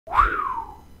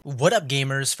What up,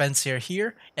 gamers? Fancier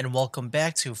here, and welcome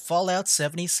back to Fallout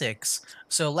 76.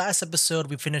 So, last episode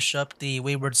we finished up the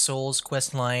Wayward Souls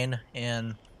quest line,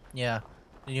 and yeah,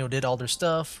 did all their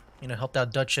stuff. Helped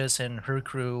out Duchess and her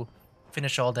crew,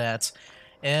 finish all that,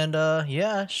 and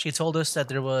yeah, she told us that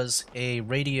there was a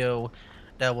radio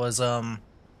that was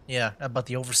yeah, about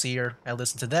the Overseer. I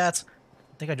listened to that.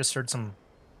 I think I just heard some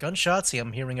gunshots. Yeah,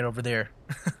 I'm hearing it over there.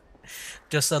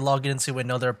 Just log into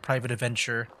another private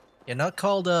adventure. Yeah, not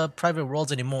called Private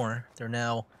Worlds anymore. They're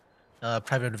now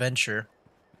Private Adventure.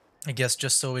 I guess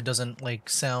just so it doesn't like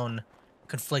sound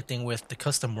conflicting with the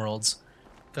custom worlds,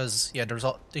 because yeah,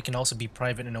 they can also be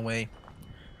private in a way.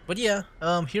 But yeah,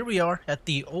 here we are at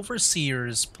the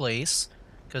Overseer's place,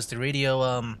 because the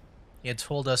radio it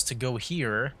told us to go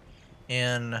here,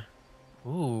 and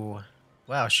ooh,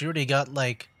 wow, she already got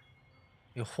like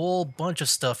a whole bunch of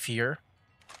stuff here.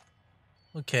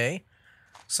 Okay,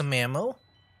 some ammo.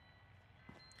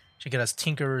 She got us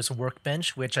Tinker's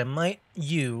Workbench, which I might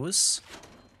use.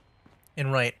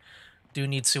 And right, do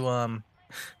need to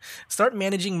start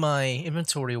managing my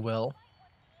inventory well.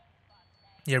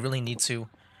 Yeah, really need to.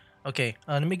 Okay,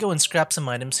 let me go and scrap some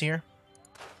items here.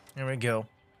 There we go.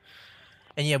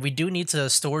 And yeah, we do need to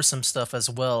store some stuff as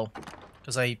well,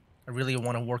 because I really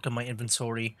want to work on my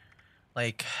inventory.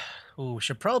 Like, ooh,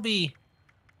 should probably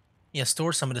yeah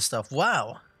store some of this stuff.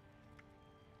 Wow,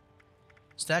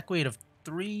 stack weight of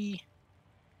 3.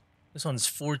 This one's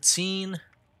 14.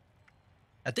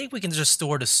 I think we can just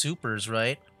store the supers,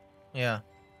 right? Yeah,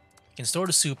 we can store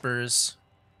the supers.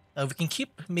 We can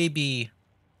keep maybe,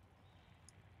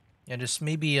 yeah, just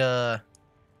maybe, let's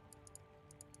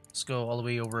go all the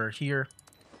way over here.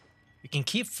 We can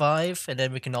keep 5, and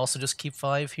then we can also just keep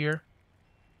 5 here.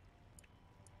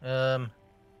 Yeah,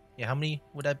 how many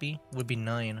would that be? Would be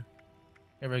 9.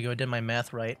 There we go, I did my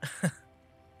math right.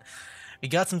 We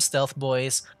got some stealth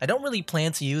boys. I don't really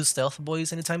plan to use stealth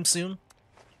boys anytime soon.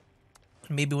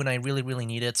 Maybe when I really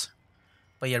need it.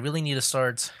 But yeah, I really need to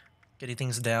start getting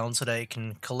things down so that I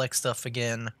can collect stuff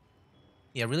again.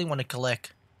 Yeah, I really want to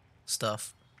collect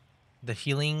stuff. The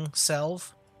healing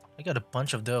salve. I got a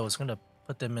bunch of those. I'm gonna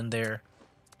put them in there.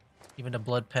 Even the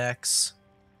blood packs.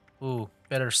 Ooh,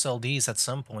 better sell these at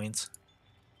some point.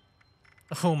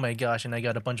 Oh my gosh, and I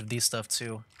got a bunch of these stuff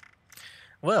too.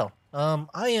 Well,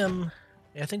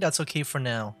 I think that's okay for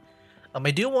now.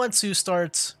 I do want to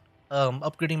start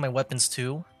upgrading my weapons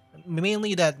too.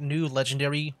 Mainly that new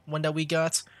legendary one that we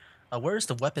got. Where's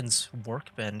the weapons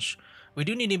workbench? We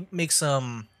do need to make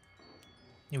some.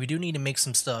 Yeah, we do need to make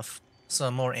some stuff.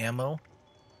 Some more ammo.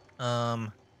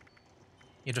 Um,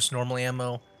 yeah, just normal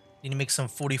ammo. Need to make some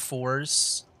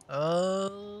 44s.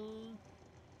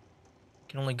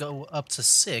 Can only go up to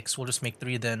 6. We'll just make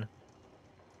 3 then.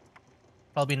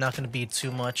 Probably not going to be too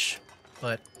much,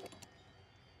 but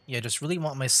yeah, just really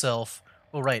want myself.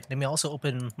 Oh right, let me also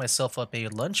open myself up a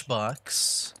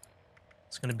lunchbox.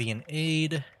 It's going to be an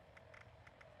aid.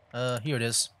 Here it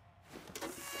is.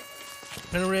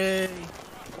 Hooray!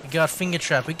 We got finger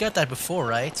trap. We got that before,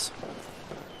 right?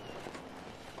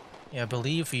 Yeah, I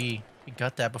believe we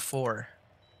got that before.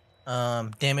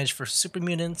 Damage for super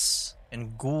mutants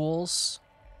and ghouls.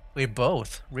 Wait,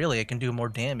 both. Really, I can do more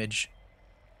damage.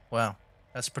 Wow,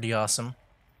 that's pretty awesome.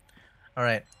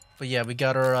 Alright, but yeah, we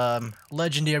got our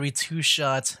legendary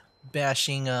 2-shot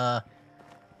bashing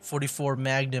 44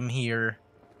 Magnum here.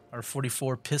 Our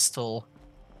 44 pistol.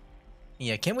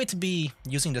 Yeah, can't wait to be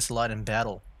using this a lot in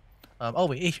battle. Oh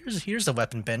wait, here's the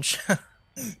weapon bench.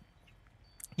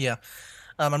 Yeah,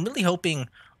 I'm really hoping.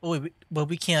 Oh wait, well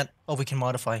we can't. Oh, we can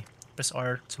modify. Press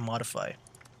R to modify.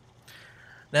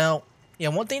 Now, yeah,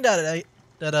 one thing that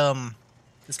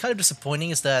is kind of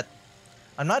disappointing is that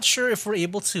I'm not sure if we're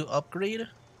able to upgrade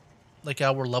like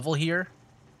our level here.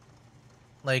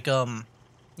 Like turn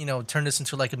this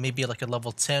into like maybe like a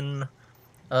level 10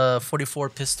 44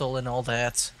 pistol and all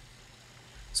that.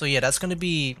 So yeah, that's gonna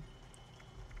be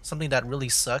something that really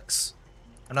sucks.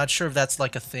 I'm not sure if that's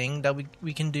like a thing that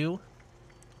we can do.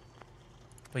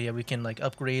 But yeah, we can like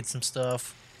upgrade some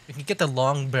stuff. We can get the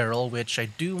long barrel, which I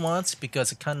do want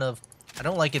because it kind of, I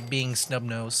don't like it being snub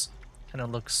nose. Kind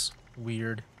of looks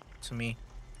weird to me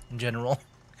in general.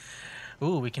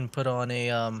 Ooh, we can put on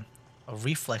a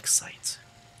reflex sight.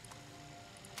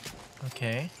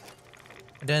 Okay.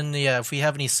 And then yeah, if we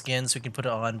have any skins, we can put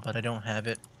it on, but I don't have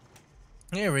it.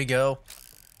 There we go.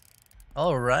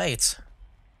 All right.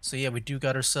 So yeah, we do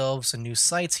got ourselves a new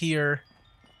sight here.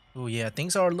 Oh yeah,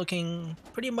 things are looking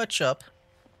pretty much up.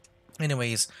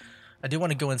 Anyways, I do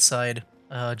want to go inside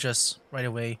just right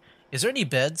away. Is there any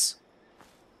beds?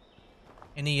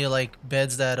 Any like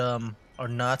beds that are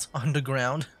not on the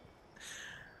ground?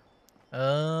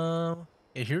 Yeah,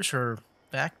 here's her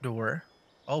back door.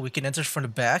 Oh, we can enter from the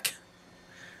back.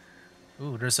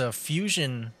 Ooh, there's a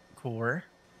fusion core.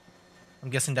 I'm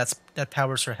guessing that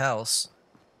powers her house.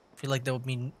 I feel like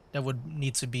that would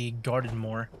need to be guarded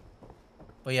more.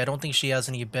 But yeah, I don't think she has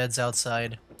any beds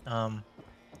outside.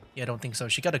 Yeah, I don't think so.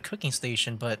 She got a cooking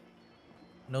station, but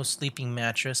no sleeping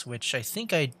mattress, which I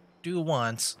think I do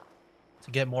want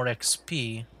to get more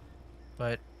XP.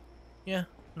 But yeah,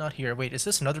 not here. Wait, is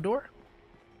this another door?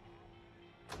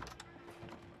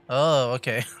 Oh,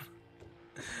 okay.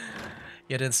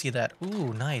 Yeah, I didn't see that.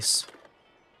 Ooh, nice.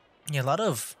 Yeah, a lot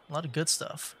of good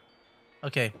stuff.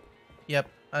 Okay. Yep,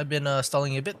 I've been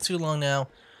stalling a bit too long now.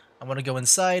 I want to go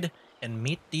inside and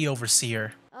meet the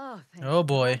overseer. Oh, thank Oh God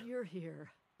boy. you're here.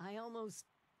 I almost.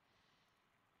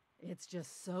 It's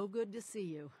just so good to see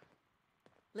you.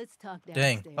 Let's talk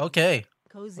Dang. downstairs. Okay.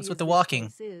 What's Cozy with as the this walking?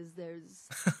 place is, there's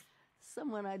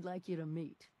someone I'd like you to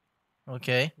meet.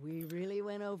 Okay. We really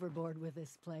went overboard with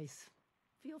this place.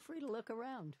 Feel free to look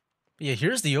around. But yeah,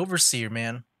 here's the overseer,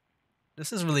 man.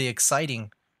 This is really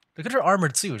exciting. Look at her armor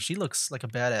too. She looks like a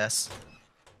badass.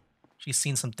 She's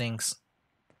seen some things.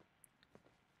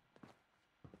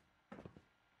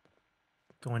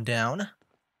 Going down.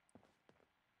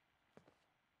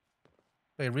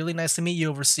 Wait, really nice to meet you,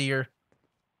 overseer.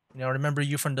 I remember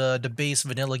you from the base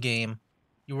vanilla game.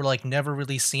 You were like never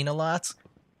really seen a lot,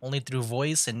 only through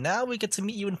voice, and now we get to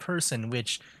meet you in person,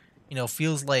 which,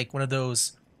 feels like one of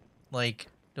those like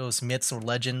those myths or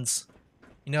legends.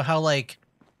 You know how like,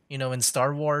 in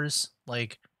Star Wars,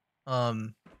 like,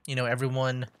 um,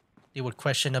 everyone they would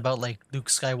question about like Luke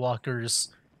Skywalker's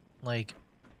like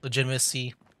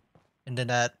legitimacy, and then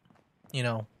that,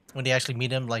 when they actually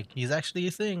meet him, like he's actually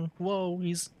a thing. Whoa,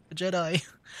 he's a Jedi.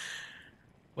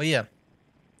 Well, yeah,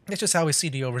 that's just how we see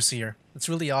the Overseer. It's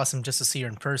really awesome just to see her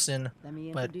in person. Let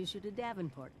me But introduce you to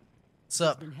Davenport. what's He's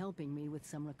up? been helping me with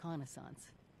some reconnaissance,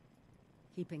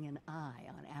 keeping an eye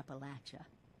on Appalachia.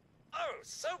 Oh,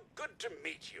 so good to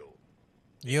meet you.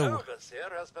 The Yo. Overseer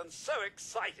has been so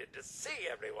excited to see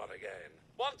everyone again.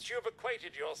 Once you've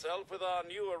acquainted yourself with our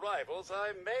new arrivals,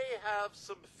 I may have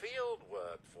some field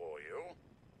work for you.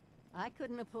 I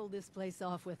couldn't have pulled this place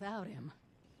off without him.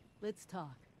 Let's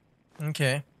talk.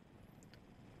 Okay.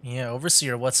 Yeah,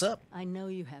 Overseer, what's up? I know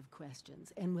you have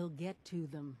questions, and we'll get to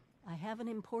them. I have an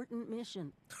important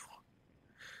mission.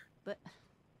 But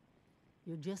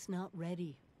you're just not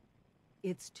ready.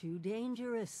 It's too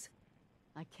dangerous.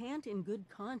 I can't in good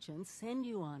conscience send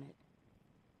you on it.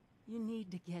 You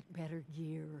need to get better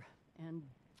gear, and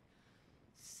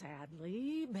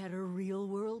sadly, better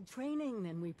real-world training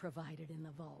than we provided in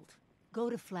the vault. Go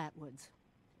to Flatwoods.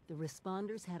 The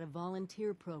responders had a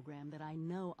volunteer program that I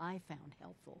know I found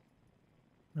helpful.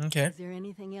 Okay. Is there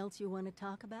anything else you want to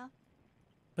talk about?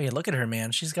 But yeah, look at her,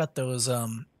 man. She's got those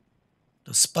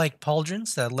spike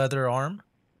pauldrons, that leather arm.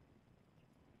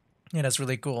 Yeah, that's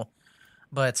really cool.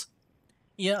 But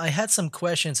yeah, I had some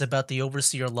questions about the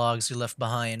Overseer logs you left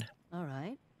behind. All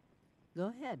right. Go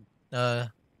ahead. Uh,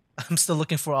 I'm still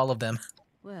looking for all of them.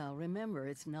 Well, remember,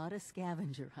 it's not a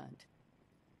scavenger hunt.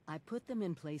 I put them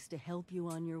in place to help you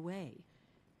on your way,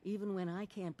 even when I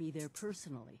can't be there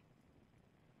personally.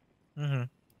 Mm-hmm.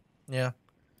 Yeah.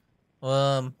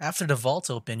 After the vault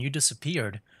opened, you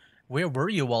disappeared. Where were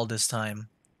you all this time?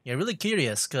 Yeah, really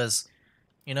curious, cause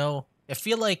I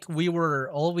feel like we were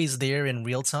always there in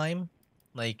real time,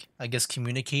 like I guess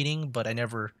communicating, but I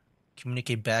never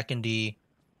communicate back in the,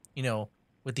 you know,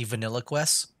 with the vanilla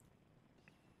quests.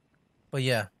 But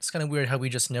yeah, it's kind of weird how we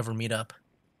just never meet up.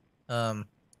 Um,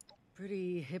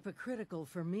 Pretty hypocritical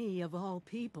for me, of all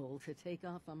people, to take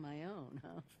off on my own,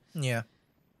 huh? yeah.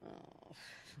 Oh.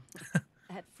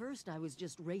 At first, I was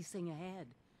just racing ahead,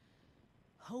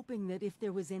 hoping that if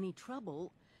there was any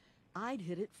trouble, I'd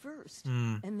hit it first.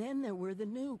 Hmm. And then there were the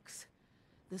nukes,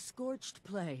 the scorched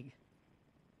plague.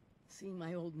 Seeing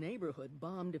my old neighborhood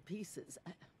bombed to pieces,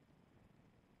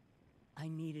 I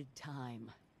needed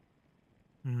time.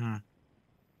 Hmm.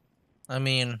 I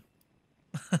mean,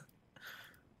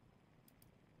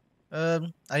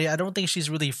 I don't think she's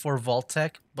really for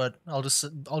Vault-Tec, but I'll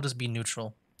just be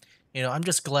neutral. I'm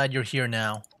just glad you're here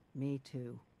now. Me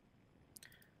too.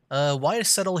 Why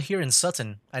settle here in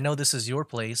Sutton? I know this is your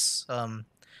place.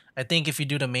 I think if you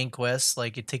do the main quest,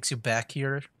 like it takes you back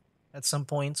here at some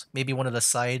point. Maybe one of the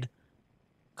side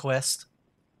quests.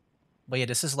 But yeah,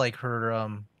 this is like her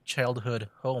childhood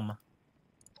home.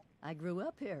 I grew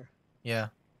up here. Yeah,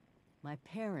 My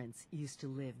parents used to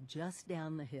live just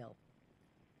down the hill.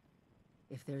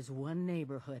 If there's one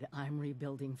neighborhood I'm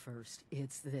rebuilding first,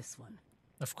 it's this one.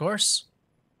 of course.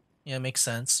 Yeah, makes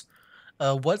sense.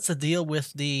 what's the deal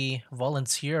with the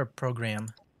volunteer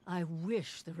program? I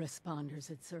wish the responders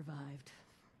had survived.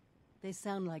 They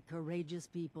sound like courageous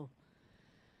people.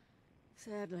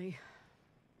 Sadly,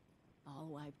 all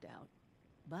wiped out.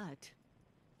 But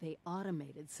they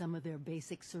automated some of their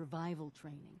basic survival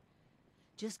training.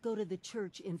 Just go to the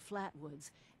church in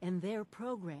Flatwoods, and their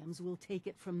programs will take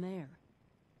it from there.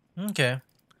 Okay.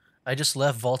 I just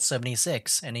left Vault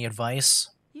 76. Any advice?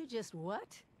 You just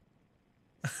what?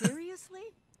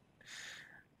 Seriously?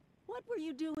 What were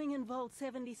you doing in Vault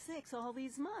 76 all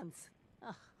these months?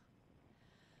 Ugh.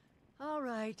 All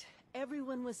right,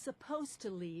 everyone was supposed to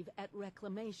leave at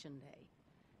Reclamation Day.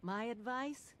 My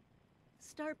advice?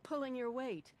 Start pulling your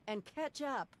weight and catch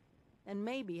up. And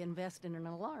maybe invest in an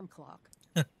alarm clock.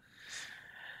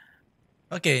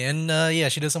 Okay, and yeah,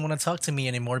 she doesn't want to talk to me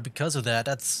anymore because of that.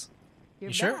 That's... You're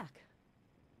You sure? back.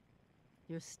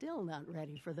 You're still not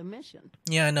ready for the mission.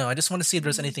 Yeah, I know. I just want to see if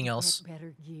there's You need anything to else. Get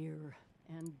better gear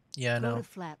and Yeah, I go know. to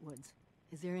Flatwoods.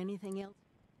 Is there anything else?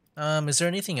 Is there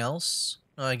anything else?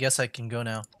 Oh, I guess I can go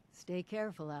now. Stay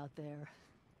careful out there.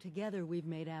 Together we've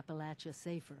made Appalachia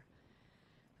safer.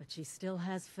 But she still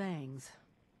has fangs.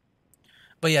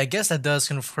 But yeah, I guess that does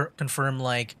confirm,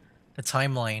 like, the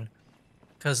timeline.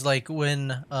 Because, like,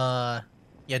 when, yeah,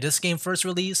 this game first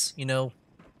released, you know,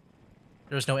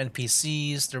 there was no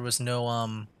NPCs, there was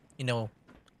no, you know,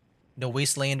 the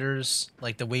Wastelanders,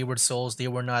 like the Wayward Souls, they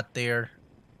were not there.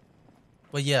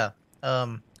 But yeah,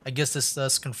 I guess this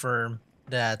does confirm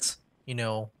that, you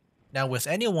know, now with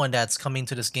anyone that's coming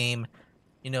to this game,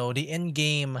 you know, the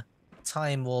in-game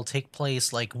time will take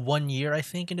place like 1 year, I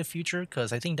think, in the future,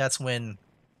 because I think that's when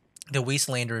the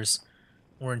Wastelanders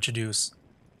were introduced,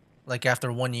 like after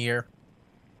 1 year.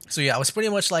 So yeah, I was pretty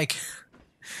much like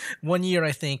 1 year,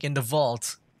 I think, in the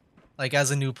vault, like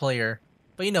as a new player.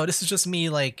 But you know, this is just me,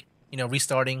 like, you know,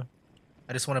 restarting.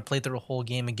 I just want to play through the whole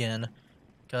game again,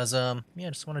 because yeah, I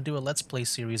just want to do a let's play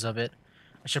series of it.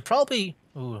 I should probably,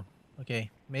 ooh, okay,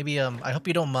 maybe I hope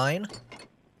you don't mind.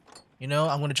 You know,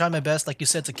 I'm gonna try my best, like you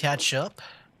said, to catch up.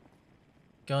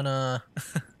 Gonna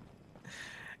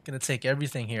gonna take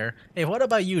everything here. Hey, what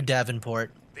about you,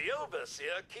 Davenport? The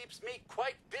Overseer keeps me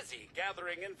quite busy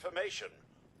gathering information.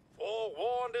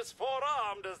 Forewarned is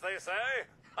forearmed, as they say.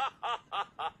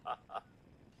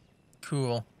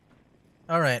 Cool.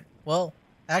 Alright, well,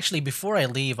 actually, before I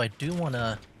leave, I do want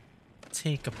to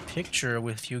take a picture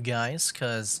with you guys,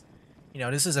 because, you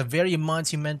know, this is a very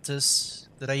monumentous,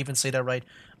 did I even say that right?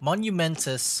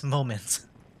 Monumentous moment.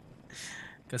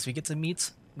 Because we get to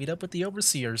meet up with the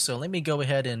Overseer, so let me go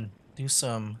ahead and do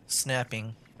some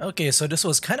snapping. Okay, so this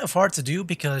was kind of hard to do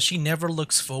because she never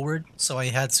looks forward, so I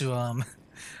had to,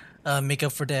 make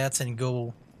up for that and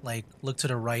go, like, look to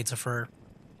the right of her.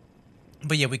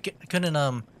 But yeah,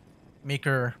 couldn't, make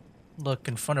her look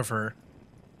in front of her.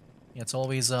 Yeah, it's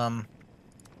always, looking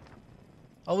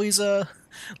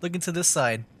to this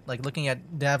side, like looking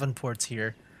at Davenport's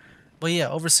here. But yeah,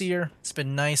 Overseer, it's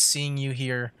been nice seeing you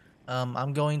here.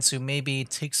 I'm going to maybe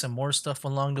take some more stuff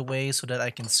along the way so that I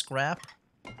can scrap.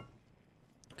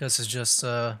 Because it's just,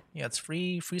 yeah, it's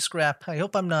free scrap. I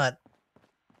hope I'm not,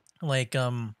 like,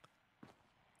 you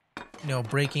know,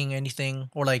 breaking anything.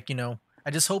 Or like, you know, I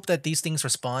just hope that these things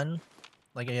respawn.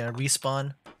 Like, yeah,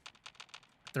 respawn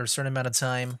after a certain amount of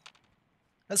time.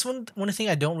 That's one thing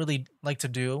I don't really like to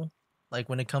do. Like,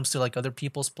 when it comes to, like, other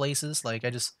people's places. Like, I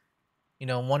just, you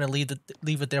know, want to leave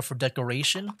it there for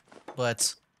decoration.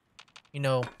 But, you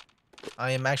know,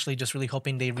 I am actually just really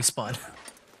hoping they respawn.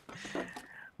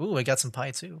 Ooh, I got some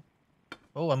pie too.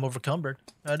 Oh, I'm overcumbered.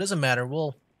 It doesn't matter.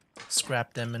 We'll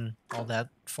scrap them and all that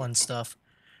fun stuff.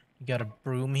 You got a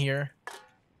broom here.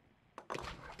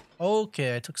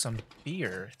 Okay, I took some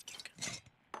beer.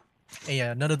 Hey,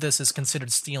 yeah, none of this is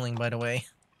considered stealing, by the way.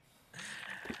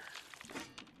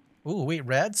 Ooh, wait,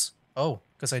 reds? Oh,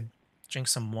 because I drink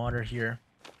some water here.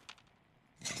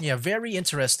 Yeah, very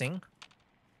interesting.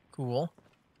 Cool.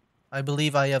 I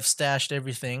believe I have stashed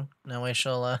everything. Now I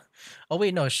shall, Oh,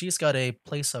 wait, no, she's got a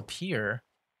place up here.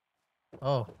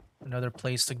 Oh, another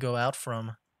place to go out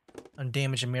from.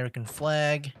 Undamaged American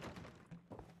flag.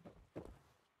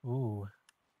 Ooh.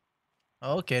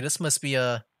 Okay, this must be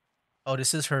a... Oh,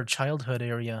 this is her childhood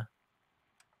area.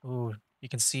 Ooh, you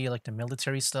can see, like, the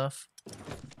military stuff.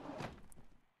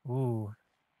 Ooh.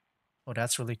 Oh,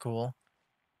 that's really cool.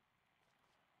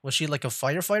 Was she, like, a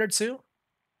firefighter, too?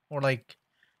 Or, like...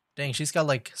 Dang, she's got,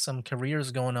 like, some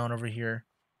careers going on over here.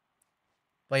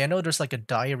 But I know there's, like, a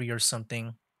diary or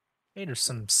something. Hey, there's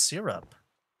some syrup.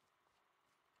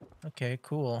 Okay,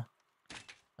 cool.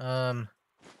 An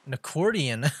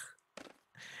accordion.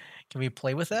 Can we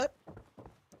play with that?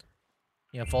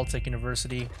 Yeah, Vault-Tec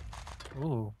University.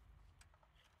 Ooh.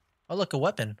 Oh, look, a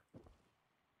weapon.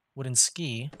 Wooden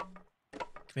ski.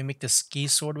 Can we make the ski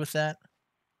sword with that?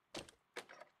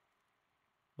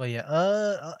 But yeah,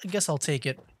 I guess I'll take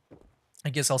it. I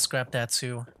guess I'll scrap that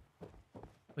too.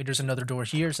 Wait, there's another door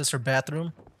here. Is this her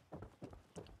bathroom?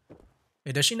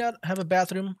 Wait, does she not have a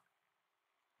bathroom?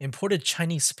 Imported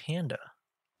Chinese panda.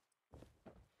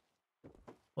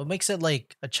 What makes it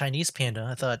like a Chinese panda?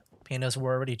 I thought pandas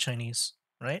were already Chinese,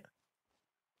 right?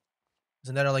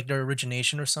 Isn't that like their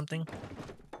origination or something?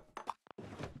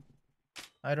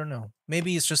 I don't know.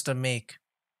 Maybe it's just a make.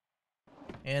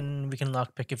 And we can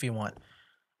lockpick if you want.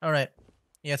 Alright.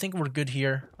 Yeah, I think we're good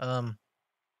here. I'll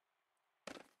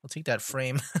take that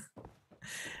frame. I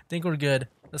think we're good.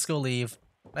 Let's go leave.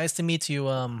 Nice to meet you,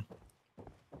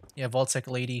 yeah, Vault-Tec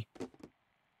lady.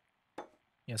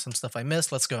 Yeah, some stuff I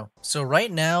missed. Let's go. So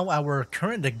right now, our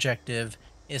current objective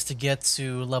is to get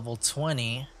to level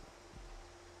 20.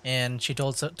 And she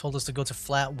told us to go to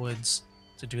Flatwoods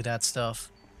to do that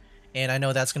stuff. And I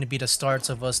know that's going to be the starts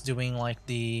of us doing like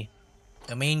the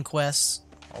main quests,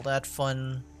 all that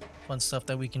fun stuff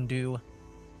that we can do.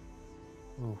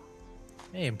 Ooh.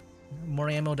 Hey, more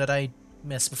ammo that I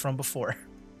missed from before.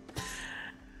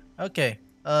 Okay.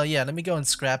 Yeah, let me go and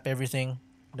scrap everything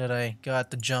that I got,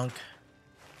 the junk.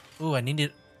 Ooh, I need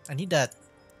that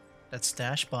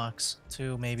stash box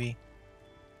too, maybe.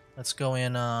 Let's go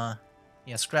in,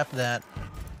 yeah, scrap that.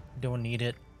 Don't need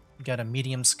it. Got a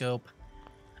medium scope.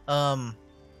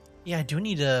 Yeah, I do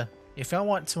need a... If I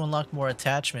want to unlock more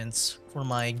attachments for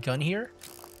my gun here,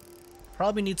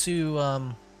 probably need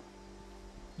to,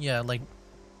 yeah, like,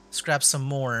 scrap some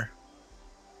more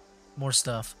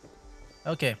stuff.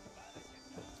 Okay.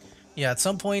 Yeah, at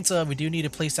some point, we do need to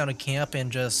place down a camp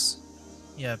and just,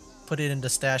 yeah, put it in the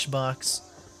stash box.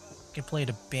 I can play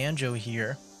the banjo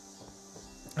here.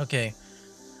 Okay.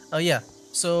 Yeah,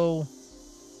 so...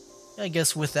 I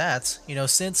guess with that, you know,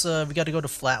 since we got to go to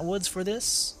Flatwoods for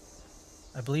this,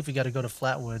 I believe we got to go to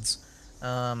Flatwoods.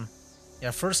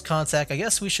 Yeah, first contact. I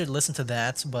guess we should listen to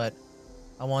that, but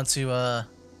I want to,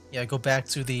 yeah, go back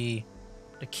to the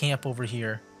camp over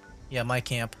here. Yeah, my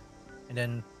camp, and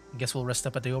then I guess we'll rest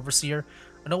up at the Overseer.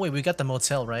 Oh, no, wait, we got the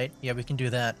motel, right? Yeah, we can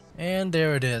do that. And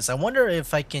there it is. I wonder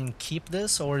if I can keep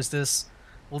this, or is this,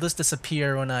 will this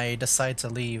disappear when I decide to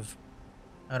leave?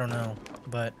 I don't know,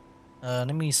 but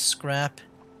let me scrap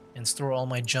and store all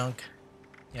my junk.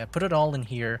 Yeah, put it all in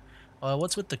here.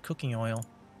 What's with the cooking oil?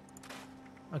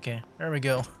 Okay, there we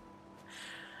go.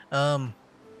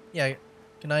 Yeah,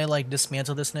 can I like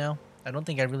dismantle this now? I don't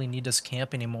think I really need this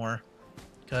camp anymore,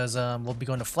 because we'll be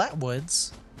going to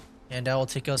Flatwoods, and that will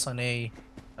take us on a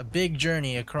big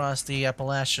journey across the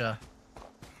Appalachia.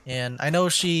 And I know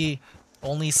she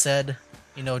only said,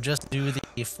 you know, just do the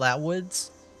Flatwoods,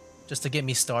 just to get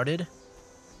me started.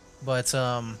 But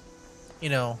you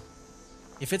know,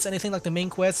 if it's anything like the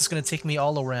main quest, it's gonna take me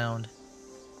all around.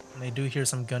 And I do hear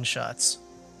some gunshots.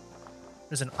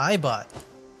 There's an iBot.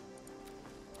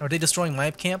 Are they destroying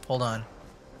my camp? Hold on.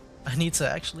 I need to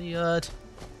actually, I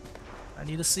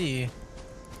need to see.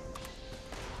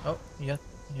 Oh, yeah.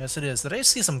 Yes, it is. Did I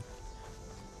see some...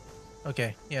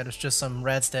 Okay, yeah, there's just some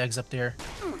rad stags up there.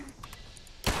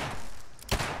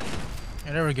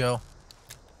 And there we go.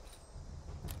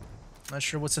 Not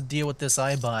sure what's the deal with this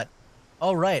iBot.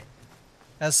 Alright.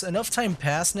 Has enough time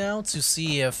passed now to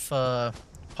see if,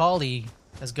 Polly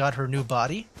has got her new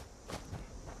body?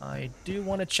 I do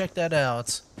want to check that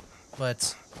out.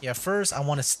 But, yeah, first I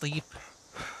want to sleep.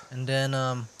 And then,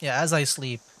 yeah, as I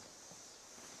sleep,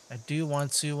 I do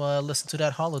want to, listen to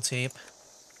that holotape.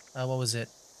 What was it?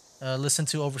 Listen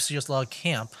to Overseer's Log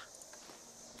Camp.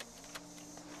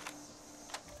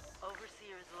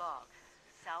 Overseer's Log,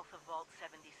 south of Vault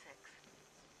 76.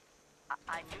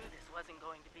 I knew this wasn't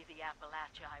going to be the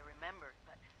Appalachia I remembered,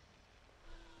 but...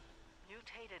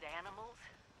 Mutated animals?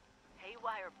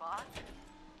 Haywire bots?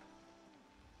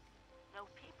 No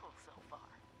people so far.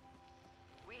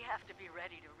 We have to be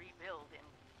ready to rebuild in...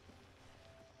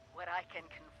 what I can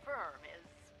confirm is...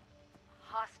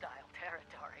 hostile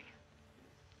territory.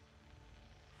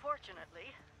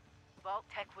 Fortunately,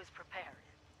 Vault-Tec was prepared.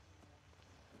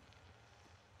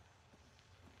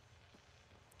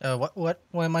 What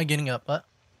am I getting up? What?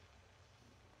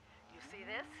 You see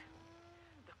this?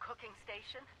 The cooking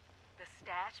station, the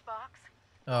stash box,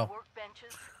 Oh.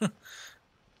 workbenches,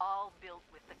 all built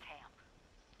with the camp.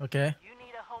 Okay. You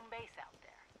need a home base out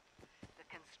there. The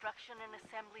construction and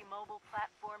assembly mobile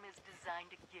platform is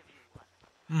designed to give you one.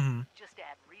 Mm-hmm. Just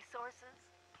add resources,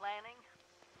 planning,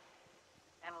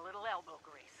 and a little elbow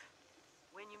grease.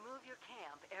 When you move your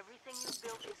camp, everything you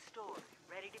built is stored,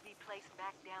 ready to be placed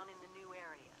back down in the new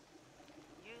area.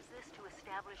 use this to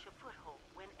establish a foothold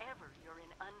whenever you're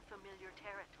in unfamiliar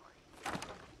territory.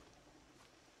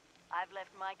 I've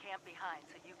left my camp behind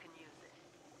so you can use it.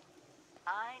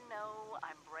 I know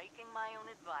I'm breaking my own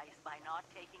advice by not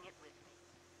taking it with me.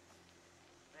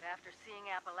 But after seeing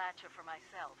Appalachia for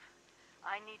myself,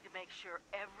 I need to make sure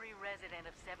every resident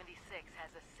of 76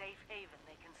 has a safe haven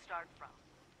they can start from.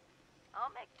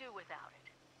 I'll make do without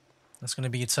it. That's gonna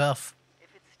be tough.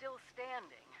 If it's still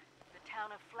standing, the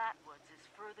town of Flatwoods is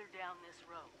further down this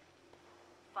road.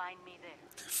 Find me there.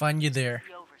 Find you there.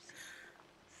 The Overseer.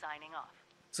 Signing off.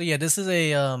 So yeah, this is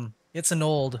a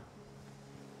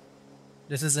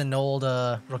this is an old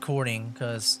recording,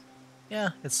 because yeah,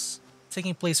 it's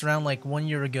taking place around like 1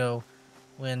 year ago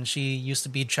when she used to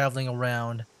be traveling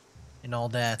around and all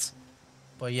that.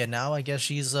 But yeah, now I guess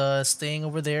she's staying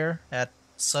over there at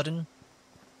Sutton.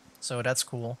 So that's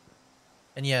cool.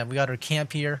 And yeah, we got our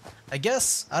camp here. I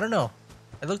guess, I don't know.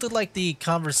 It looked like the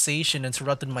conversation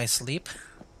interrupted my sleep.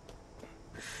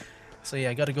 So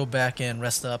yeah, I gotta go back and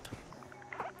rest up.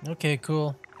 Okay,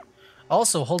 cool.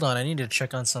 Also, hold on, I need to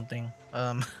check on something.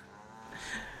 I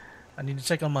need to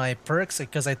check on my perks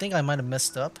because I think I might have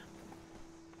messed up.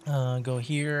 Go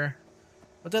here.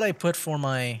 What did I put for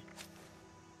my...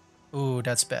 Ooh,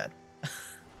 that's bad.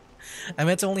 I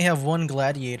meant to only have one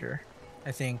gladiator,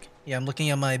 I think. Yeah, I'm looking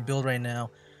at my build right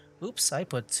now. Oops, I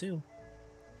put 2.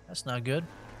 That's not good.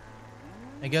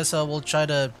 I guess we'll try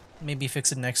to maybe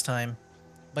fix it next time.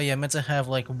 But yeah, I meant to have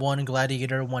like 1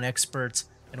 gladiator, 1 expert,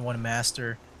 and 1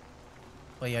 master.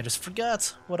 But yeah, I just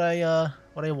forgot what I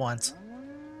want.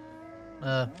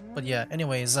 But yeah,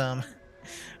 anyways,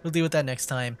 we'll deal with that next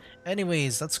time.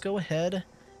 Anyways, let's go ahead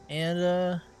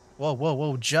and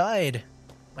whoa, Jide!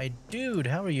 My dude,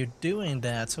 how are you doing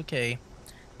that? Okay.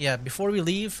 Yeah, before we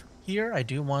leave here, I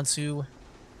do want to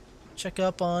check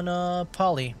up on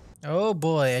Polly. Oh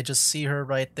boy, I just see her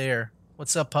right there.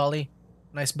 What's up, Polly?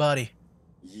 Nice body.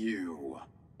 You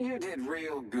did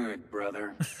real good,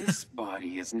 brother. This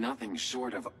body is nothing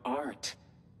short of art.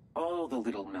 All the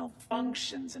little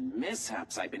malfunctions and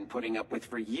mishaps I've been putting up with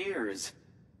for years,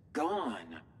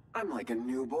 gone. I'm like a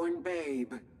newborn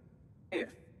babe. If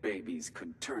babies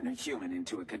could turn a human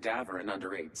into a cadaver in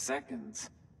under 8 seconds.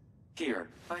 Here,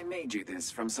 I made you this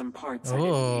from some parts I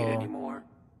didn't need anymore.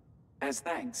 As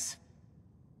thanks.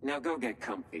 Now go get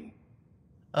comfy.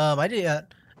 I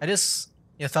just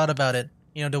thought about it.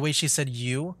 You know, the way she said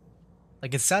you,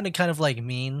 like it sounded kind of like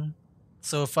mean.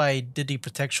 So if I did the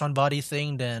Protectron body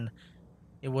thing, then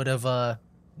it would have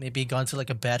maybe gone to like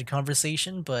a bad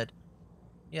conversation. But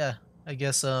yeah, I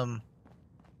guess we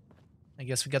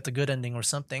got the good ending or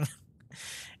something.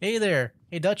 Hey there,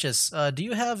 hey Duchess. Do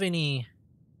you have any?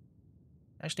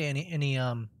 Actually, any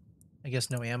I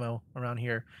guess no ammo around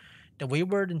here. The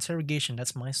Wayward Interrogation.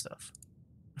 That's my stuff.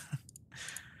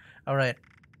 All right.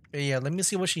 Yeah, let me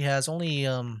see what she has. Only,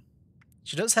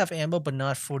 she does have ammo, but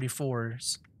not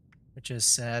 44s, which is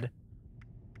sad.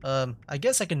 I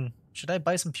guess I can, should I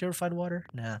buy some purified water?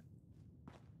 Nah.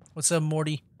 What's up,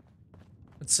 Morty?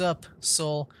 What's up,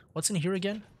 Soul? What's in here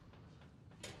again?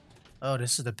 Oh,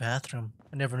 this is the bathroom.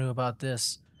 I never knew about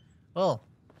this. Well,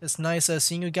 it's nice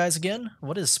seeing you guys again.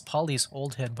 What is Polly's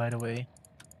old head, by the way?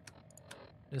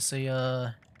 It's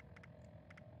a,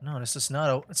 no, this is not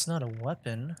a, it's not a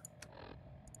weapon.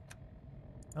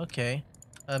 Okay.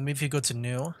 Maybe if you go to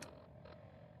new.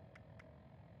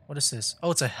 What is this?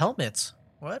 Oh, it's a helmet.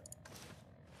 What?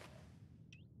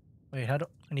 Wait, how do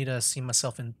I need to see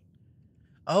myself in?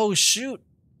 Oh, shoot.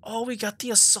 Oh, we got the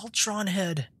Assaultron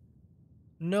head.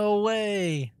 No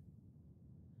way.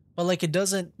 But like it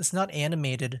doesn't, it's not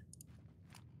animated.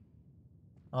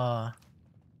 Oh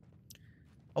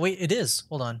wait, it is.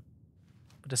 Hold on.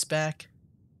 Put this back.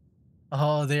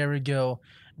 Oh, there we go.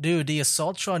 Dude, the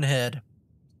Assaultron head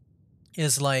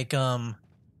is like you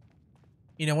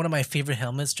know, one of my favorite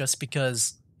helmets just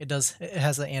because it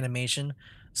has the animation.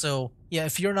 So yeah,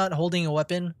 if you're not holding a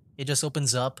weapon, it just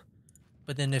opens up.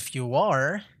 But then if you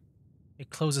are, it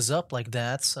closes up like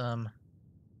that.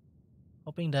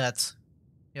 Hoping that,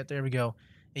 yeah, there we go.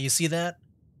 And you see that?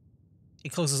 It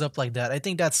closes up like that. I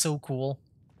think that's so cool.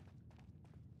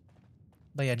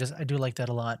 But yeah, I do like that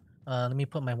a lot. Let me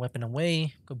put my weapon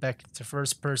away, go back to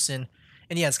first person.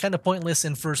 And yeah, it's kind of pointless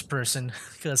in first person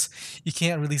because you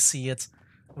can't really see it.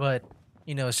 But,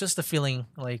 you know, it's just a feeling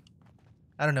like,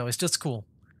 I don't know, it's just cool.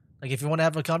 Like if you want to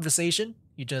have a conversation,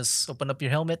 you just open up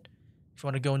your helmet. If you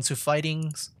want to go into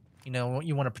fightings, you know,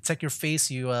 you want to protect your face,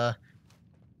 you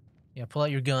yeah, pull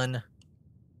out your gun.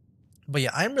 But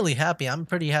yeah, I'm really happy. I'm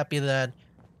pretty happy that,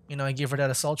 you know, I gave her that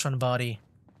Assaultron body.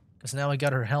 Because now I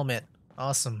got her helmet.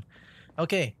 Awesome.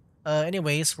 Okay.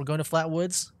 Anyways, we're going to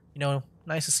Flatwoods. You know,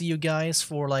 Nice to see you guys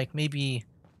for like maybe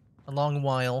a long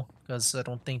while, because I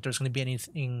don't think there's going to be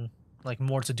anything like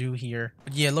more to do here.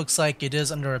 But yeah, it looks like it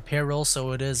is under apparel,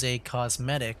 so it is a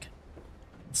cosmetic.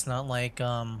 It's not like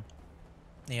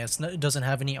yeah, it doesn't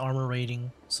have any armor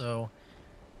rating, so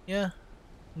yeah,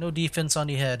 no defense on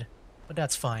the head, but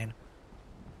that's fine.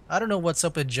 I don't know what's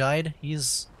up with Jide.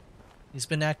 He's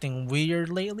been acting weird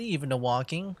lately, even the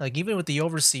walking. Like even with the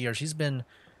overseer, she's been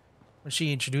when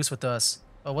she introduced with us.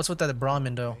 Oh, what's with that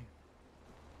Brahmin though?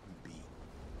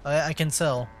 I can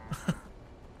tell.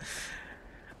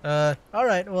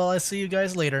 Alright, well, I'll see you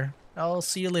guys later. I'll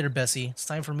see you later, Bessie. It's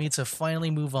time for me to finally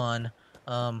move on.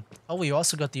 Oh, we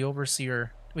also got the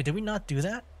Overseer. Wait, did we not do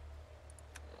that?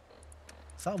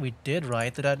 I thought we did,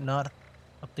 right? Did I not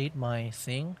update my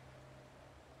thing?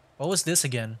 What was this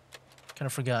again? Kind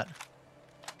of forgot.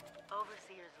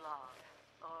 Overseer's log,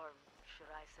 or should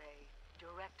I say,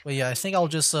 direct. But yeah, I think I'll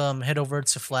just head over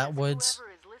to Flatwoods.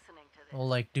 Whoever is listening to this We'll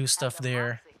like do stuff has a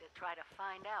there. moxie to try to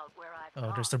find out where I've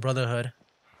Oh, there's the gone. Brotherhood.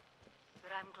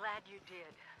 But I'm glad you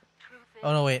did. Truth is,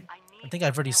 Oh no, wait. I need think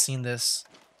I've already help. seen this.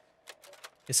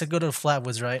 It said go to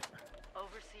Flatwoods, right?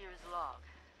 Overseer's log,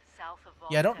 south of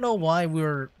Vault Yeah, I don't know 70. why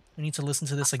we need to listen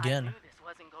to this I again. knew this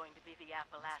wasn't going to be the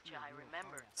Appalachia I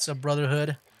remembered. It's a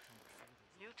Brotherhood.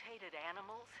 Mutated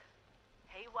animals,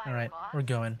 haywire Alright, bots. we're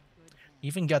going.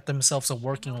 Even got themselves a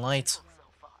working No light. signal so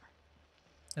far.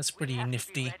 That's We pretty have to be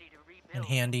nifty ready to and rebuild.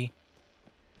 handy.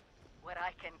 What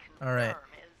I can confirm Alright.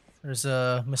 is, There's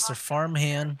Mr.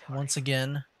 Farmhand once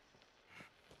again.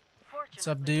 What's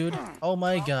up, dude? Oh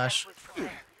my gosh.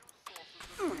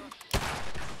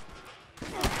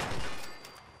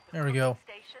 There we go.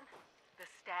 Station, the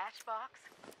stash box,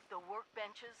 the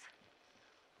workbenches,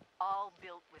 all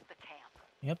built with the camp.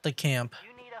 Yep, the camp.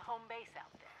 You need a home base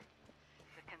out there.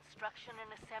 The construction and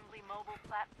assembly mobile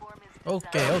platform is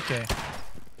Okay, designed. okay.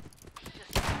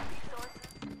 Just resources,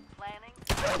 planning,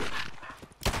 a little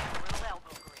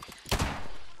elbow grease.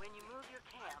 When you move your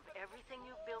camp, everything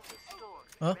you built is stored,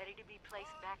 Huh? ready to be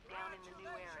placed back down in the new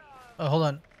area. Oh, hold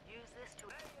on. Use this to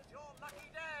Your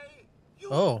lucky day! You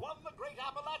Oh. won the Great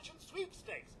Appalachian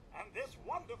Sweepstakes, and this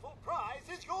wonderful prize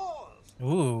is yours!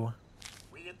 Ooh.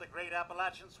 We at the Great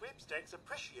Appalachian Sweepstakes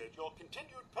appreciate your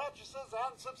continued purchases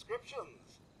and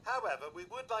subscriptions. However, we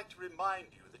would like to remind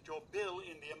you that your bill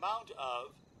in the amount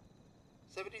of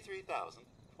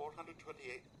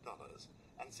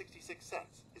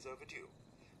 $73,428.66 is overdue,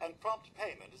 and prompt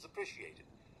payment is appreciated.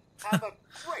 Have a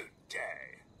great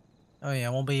day! Oh yeah, I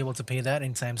won't be able to pay that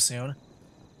anytime soon.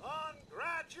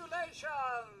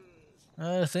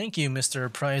 Congratulations! Thank you, Mr.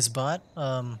 Prizebot.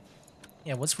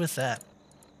 Yeah, what's with that?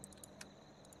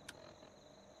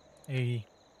 A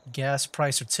gas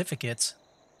price certificate.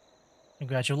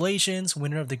 Congratulations,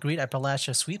 winner of the Great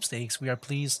Appalachia Sweepstakes. We are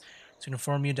pleased to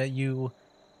inform you that you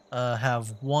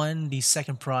have won the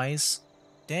second prize.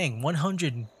 Dang,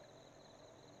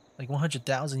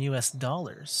 100,000 US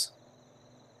dollars.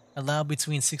 Allowed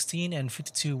between 16 and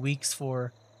 52 weeks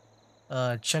for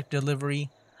check delivery.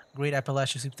 Great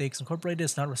Appalachia Sweepstakes Incorporated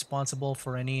is not responsible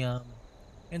for any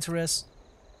interest.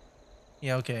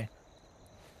 Yeah, okay.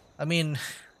 I mean,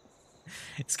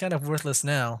 it's kind of worthless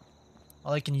now.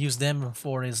 All I can use them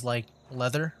for is like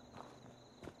leather,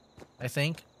 I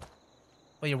think.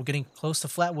 But yeah, we're getting close to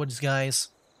Flatwoods, guys.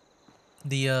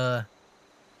 The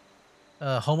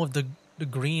home of the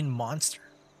green monster.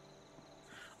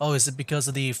 Oh, is it because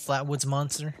of the Flatwoods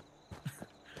monster?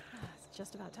 It's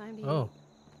just about time to Oh.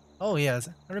 Oh, yeah,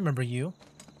 I remember you.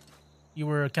 You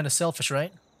were kind of selfish,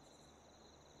 right?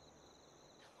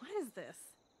 What is this?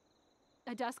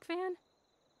 A desk fan?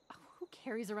 Oh, who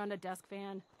carries around a desk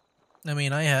fan? I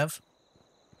mean, I have.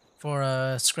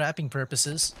 For scrapping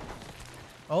purposes.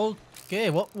 Okay,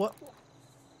 what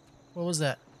was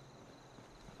that?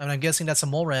 I mean, I'm guessing that's a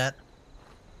mole rat.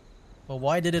 But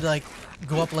why did it like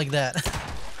go up like that?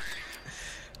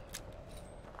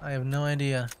 I have no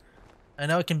idea. I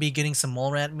know I can be getting some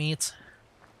mole rat meat.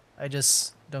 I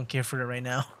just don't care for it right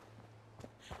now.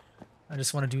 I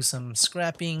just want to do some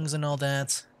scrappings and all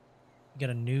that.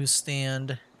 Get a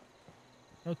newsstand.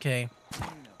 Okay.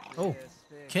 Oh,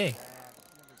 okay.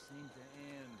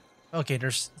 Okay,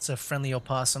 it's a friendly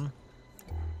opossum.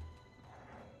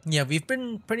 Yeah, we've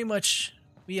been pretty much...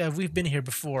 we've been here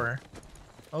before.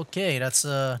 Okay, that's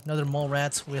another mole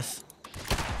rat with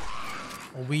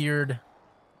a weird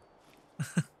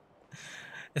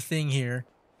thing here.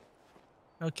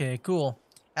 Okay, cool.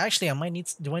 Actually, I might need...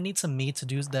 do I need some meat to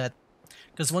do that?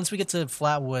 Because once we get to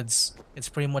Flatwoods, it's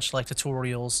pretty much like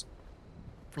tutorials.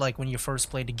 Like when you first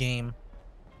play the game.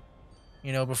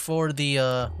 You know, before the,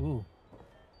 ooh.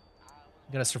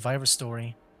 Got a survivor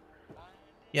story.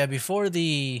 Yeah, before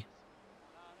the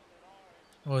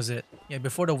what was it? Yeah,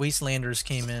 before the Wastelanders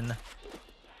came in,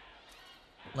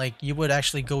 like you would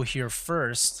actually go here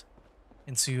first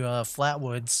into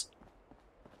Flatwoods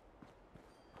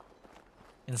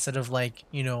instead of like,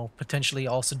 potentially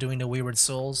also doing the Wayward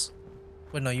Souls.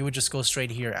 But no, you would just go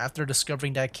straight here. After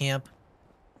discovering that camp,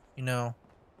 you know,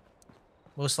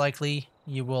 most likely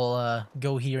you will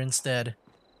go here instead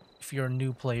if you're a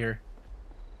new player.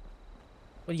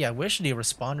 But yeah, where should the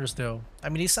responders though? I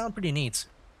mean, they sound pretty neat.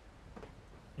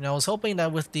 I was hoping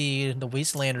that with the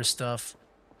Wastelander stuff,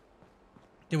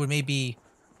 they would maybe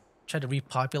try to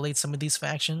repopulate some of these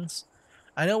factions.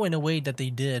 I know in a way that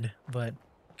they did, but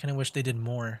kind of wish they did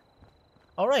more.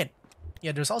 All right.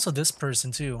 Yeah, there's also this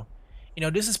person too.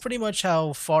 This is pretty much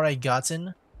how far I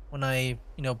gotten when I,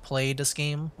 played this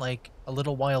game like a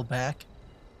little while back.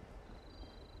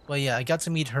 But yeah, I got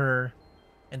to meet her,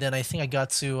 and then I think I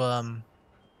got to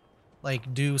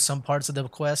like do some parts of the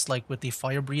quest like with the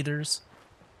fire breathers.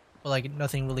 But like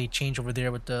nothing really changed over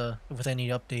there with any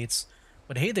updates.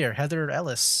 But hey there, Heather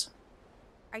Ellis.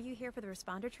 Are you here for the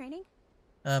responder training?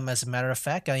 As a matter of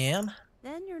fact, I am.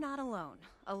 Then you're not alone.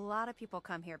 A lot of people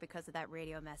come here because of that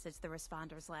radio message the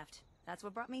responders left. That's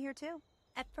what brought me here too.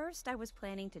 At first, I was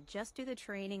planning to just do the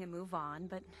training and move on,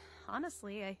 but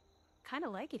honestly, I kind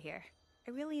of like it here.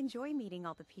 I really enjoy meeting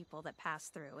all the people that pass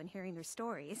through and hearing their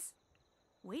stories.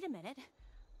 Wait a minute.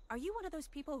 Are you one of those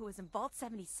people who was in Vault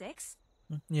 76?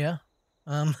 Yeah.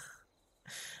 Um,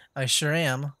 I sure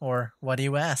am. Or why do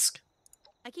you ask?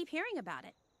 I keep hearing about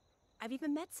it. I've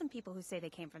even met some people who say they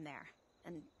came from there.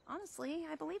 And honestly,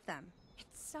 I believe them.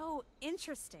 It's so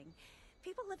interesting.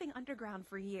 People living underground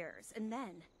for years, and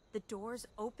then the doors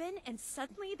open, and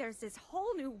suddenly there's this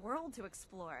whole new world to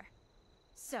explore.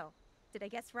 So, did I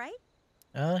guess right?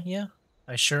 Yeah.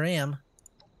 I sure am.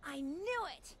 I knew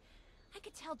it! I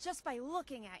could tell just by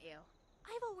looking at you.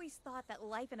 I've always thought that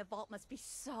life in a vault must be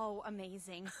so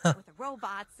amazing. With the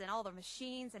robots and all the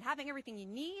machines and having everything you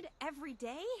need every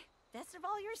day. Best of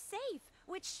all, you're safe.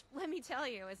 Which, let me tell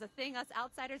you, is a thing us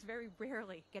outsiders very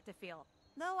rarely get to feel.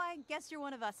 Though I guess you're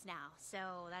one of us now,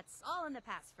 so that's all in the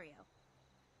past for you.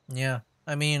 Yeah.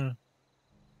 I mean,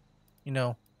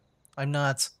 I'm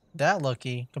not that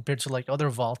lucky compared to like other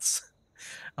vaults.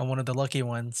 I'm one of the lucky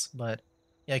ones, but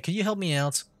yeah, could you help me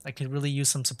out? I could really use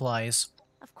some supplies.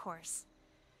 Of course.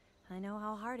 I know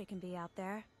how hard it can be out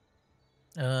there.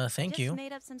 Thank I you. just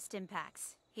made up some stim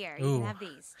packs. Here, you Ooh. can have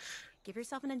these. Give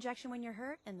yourself an injection when you're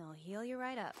hurt, and they'll heal you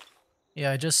right up.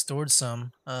 Yeah, I just stored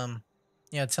some.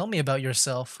 Yeah, tell me about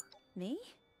yourself. Me?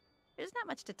 There's not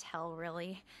much to tell,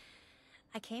 really.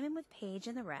 I came in with Paige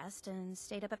and the rest, and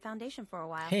stayed up at Foundation for a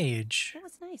while. Paige. It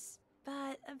was nice.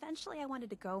 But eventually I wanted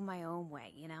to go my own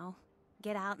way, you know?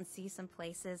 Get out and see some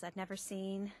places I've never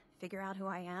seen, figure out who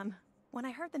I am. When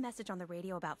I heard the message on the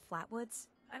radio about Flatwoods,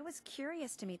 I was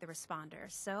curious to meet the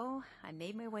responders, so I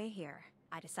made my way here.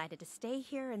 I decided to stay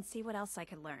here and see what else I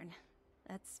could learn.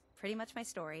 That's pretty much my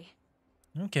story.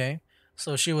 Okay.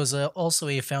 So she was also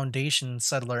a Foundation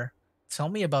settler. Tell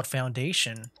me about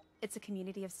Foundation. It's a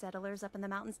community of settlers up in the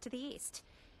mountains to the east.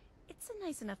 It's a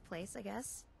nice enough place, I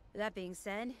guess. That being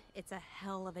said, it's a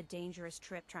hell of a dangerous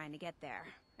trip trying to get there.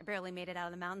 I barely made it out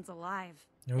of the mountains alive.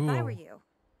 If I were Ooh. you,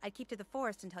 I'd keep to the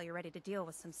forest until you're ready to deal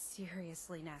with some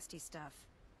seriously nasty stuff.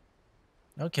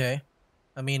 Okay.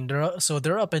 I mean,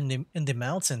 they're up in the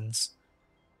mountains.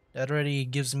 That already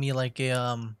gives me like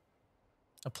a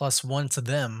 +1 to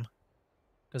them,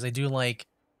 because I do like,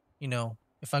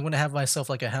 if I'm gonna have myself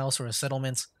like a house or a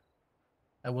settlement,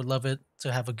 I would love it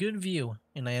to have a good view,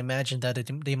 and I imagine that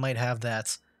they might have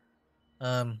that.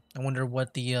 I wonder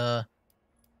what the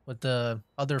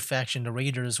other faction, the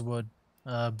Raiders, would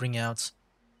bring out.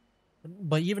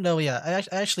 But even though, yeah, I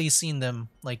actually seen them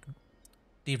like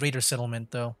the Raider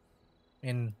settlement though,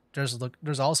 and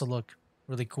there's also look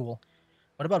really cool.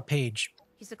 What about Paige?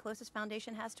 He's the closest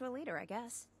Foundation has to a leader, I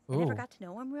guess. I never Ooh. got to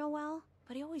know him real well,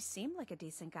 but he always seemed like a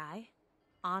decent guy.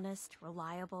 Honest,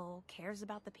 reliable, cares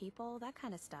about the people, that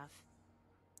kind of stuff.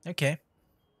 Okay.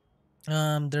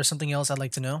 There's something else I'd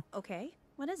like to know. Okay,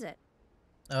 what is it?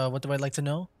 What do I like to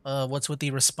know? What's with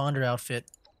the responder outfit?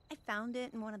 I found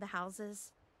it in one of the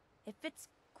houses. It fits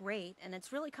great, and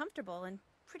it's really comfortable and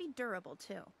pretty durable,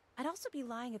 too. I'd also be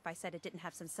lying if I said it didn't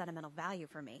have some sentimental value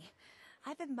for me.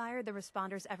 I've admired the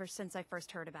responders ever since I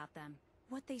first heard about them.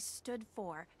 What they stood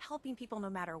for, helping people no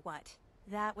matter what.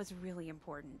 That was really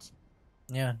important.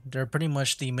 Yeah, they're pretty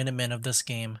much the Minutemen of this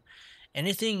game.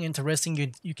 Anything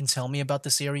interesting you can tell me about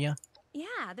this area?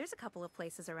 Yeah, there's a couple of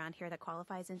places around here that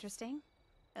qualify as interesting.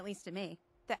 At least to me.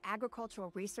 The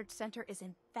Agricultural Research Center is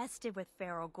infested with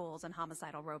feral ghouls and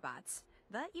homicidal robots.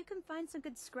 But you can find some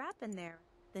good scrap in there.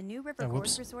 The new River Oh, Gorge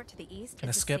whoops. Resort to the east Kinda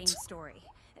is the skipped. same story.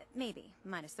 Maybe,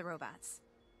 minus the robots.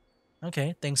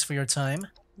 Okay, thanks for your time.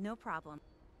 No problem.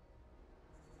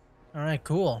 Alright,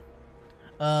 cool.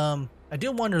 I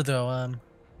do wonder though,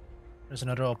 there's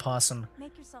another opossum.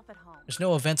 Make yourself at home. There's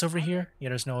no events over here? Yeah,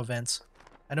 there's no events.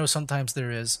 I know sometimes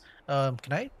there is.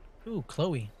 Can I? Ooh,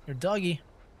 Chloe, your doggy.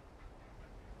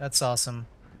 That's awesome.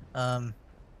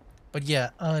 But yeah,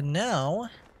 now...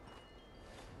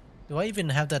 Do I even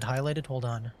have that highlighted? Hold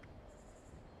on.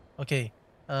 Okay,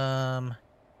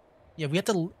 yeah, we have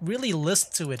to really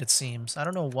listen to it, it seems. I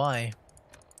don't know why.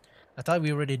 I thought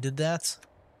we already did that.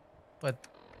 But,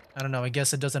 I don't know, I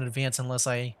guess it doesn't advance unless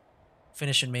I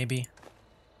finish it, maybe.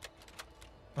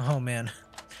 Oh, man.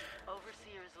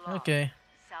 Okay.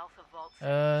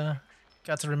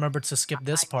 Got to remember to skip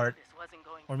this part.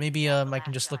 Or maybe I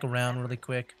can just look around really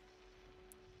quick.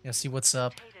 Yeah, see what's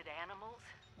up.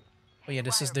 Oh yeah,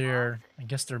 this is their, I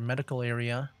guess their medical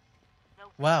area.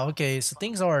 Wow, okay, so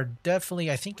things are definitely,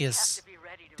 I think, is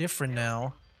different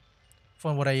now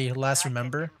from what I last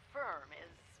remember.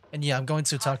 And yeah, I'm going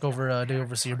to talk over the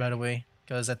Overseer, by the way,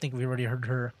 because I think we already heard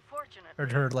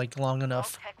her like long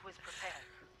enough.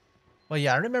 Well,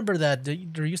 yeah, I remember that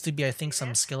there used to be, I think,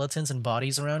 some skeletons and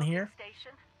bodies around here.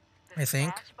 I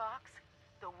think.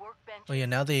 Well, yeah,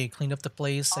 now they cleaned up the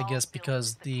place, I guess,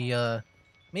 because the,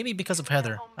 maybe because of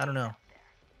Heather. I don't know.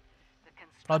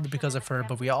 Probably because of her,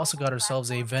 but we also got ourselves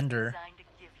a vendor.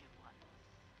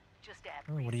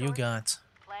 Oh, what do you got?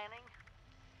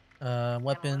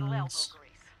 Weapons.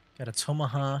 Got a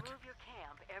tomahawk.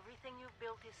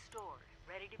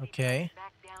 Okay.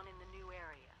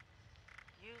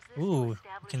 Ooh,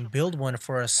 we can build one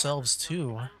for ourselves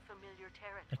too.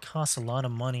 It costs a lot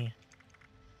of money.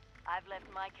 I've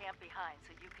left my camp behind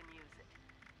so you can use it.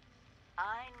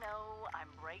 I know I'm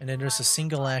breaking And then there's a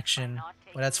single action.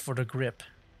 Well, that's for the grip.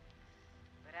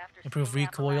 Improve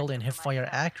recoil and hipfire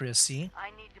accuracy. I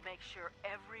need to make sure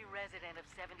every resident of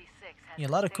 76 has Yeah, a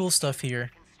lot of cool stuff here.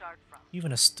 can start from.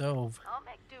 Even a stove. I'll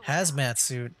make do with Hazmat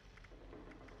suit.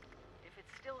 If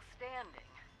it's still standing,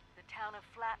 the town of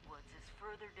Flatwoods is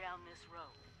further down this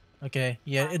road. Okay,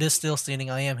 yeah, it is still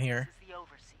standing. I am here. This is the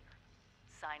Overseer.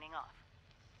 Signing off.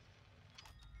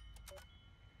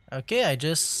 Okay, I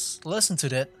just listened to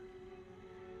that.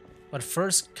 But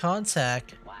first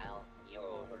contact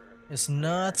is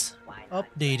not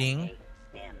updating.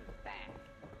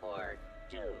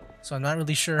 So I'm not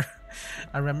really sure.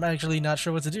 I'm actually not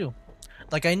sure what to do.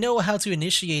 Like, I know how to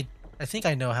initiate... I think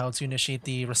I know how to initiate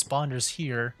the responders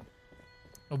here.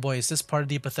 Oh boy, is this part of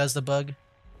the Bethesda bug?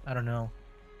 I don't know.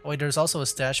 Oh wait, there's also a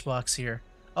stash box here.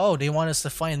 Oh, they want us to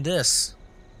find this.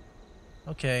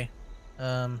 Okay.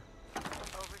 Overseer's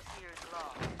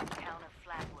Law, town of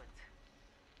Flatwoods.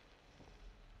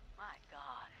 My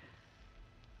God.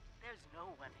 There's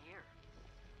no one here.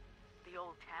 The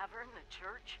old tavern, the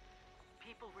church,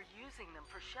 people were using them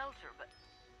for shelter, but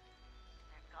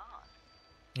they're gone.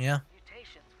 Yeah.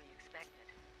 Mutations we expected.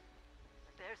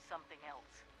 But there's something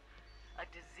else. A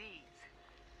disease.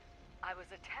 I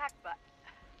was attacked by...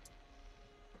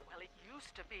 Well, it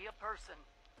used to be a person.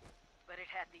 But it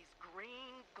had these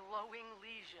green, glowing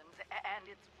lesions, and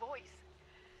its voice.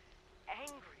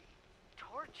 Angry.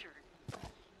 Tortured.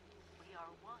 We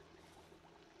are one.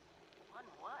 One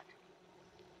what?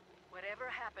 Whatever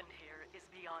happened here is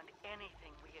beyond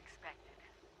anything we expected.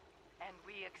 And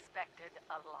we expected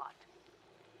a lot.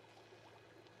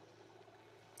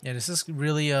 Yeah, this is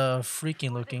really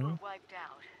freaking Before they looking. were wiped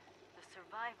out, the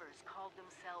survivors called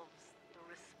themselves the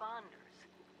Responders.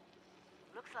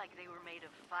 Looks like they were made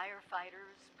of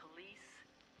firefighters, police,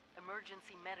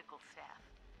 emergency medical staff.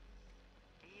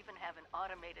 They even have an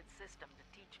automated system to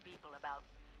teach people about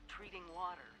treating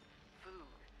water,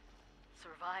 food,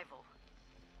 survival.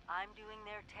 I'm doing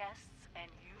their tests,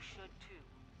 and you should too.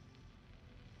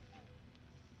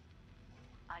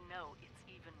 I know it's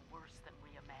even worse than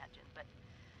we imagined, but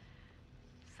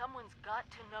someone's got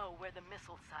to know where the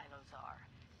missile silos are,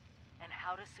 and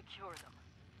how to secure them.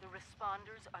 The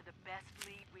Responders are the best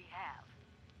lead we have.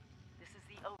 This is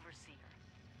the Overseer,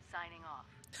 signing off.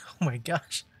 Oh my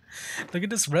gosh. Look at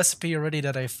this recipe already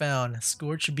that I found.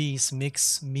 Scorched beast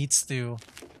mixed meat stew.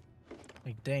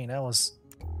 Like, dang, that was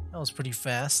pretty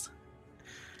fast.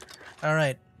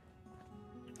 Alright.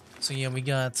 So yeah, we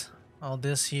got all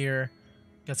this here.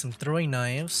 Got some throwing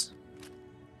knives.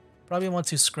 Probably want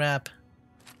to scrap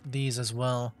these as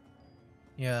well.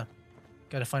 Yeah.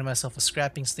 Gotta find myself a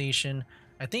scrapping station.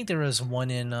 I think there is one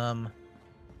in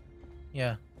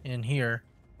yeah, in here.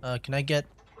 Can I get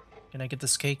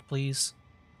this cake, please?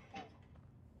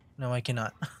 No, I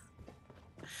cannot.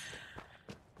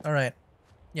 Alright.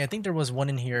 Yeah, I think there was one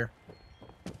in here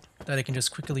that I can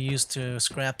just quickly use to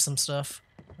scrap some stuff.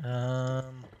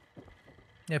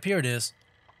 Yep, here it is.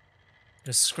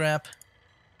 Just scrap.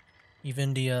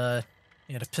 Even the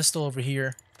yeah, the pistol over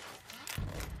here.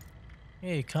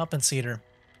 Hey, compensator.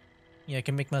 Yeah, I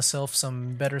can make myself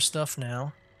some better stuff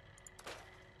now.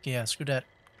 Okay, yeah, screw that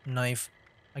knife.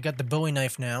 I got the Bowie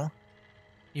knife now.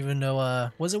 Even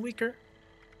though, was it weaker?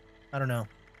 I don't know.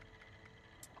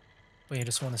 But yeah,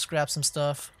 just want to scrap some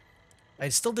stuff. I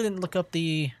still didn't look up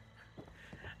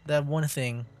that one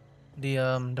thing.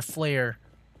 The flare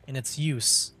and its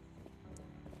use.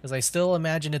 Because I still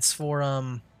imagine it's for,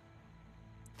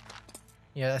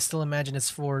 yeah, I still imagine it's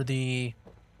for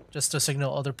just to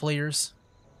signal other players.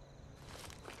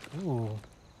 Ooh,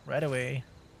 right away.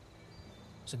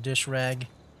 There's a dish rag.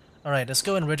 Alright, let's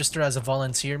go and register as a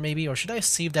volunteer maybe, or should I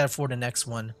save that for the next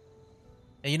one?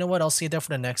 Yeah, you know what, I'll save that for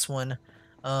the next one.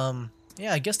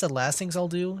 Yeah, I guess the last things I'll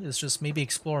do is just maybe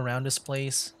explore around this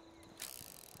place.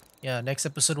 Yeah, next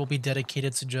episode will be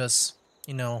dedicated to just,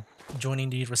 you know, joining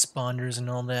the responders and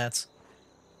all that.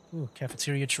 Ooh,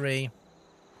 cafeteria tray.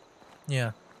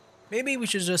 Yeah. Maybe we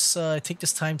should just take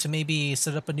this time to maybe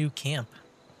set up a new camp.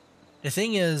 The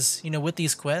thing is, you know, with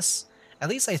these quests, at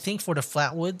least I think for the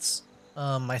Flatwoods,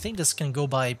 I think this can go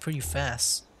by pretty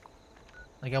fast.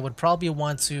 Like, I would probably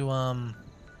want to,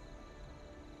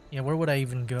 yeah, where would I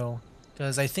even go?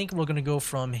 Because I think we're gonna go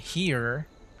from here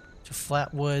to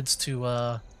Flatwoods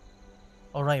to,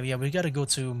 alright, yeah, we gotta go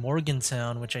to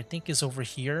Morgantown, which I think is over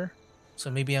here. So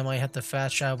maybe I might have to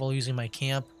fast travel using my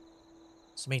camp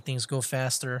to make things go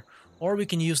faster. Or we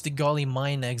can use the Golly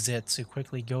Mine exit to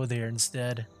quickly go there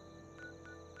instead.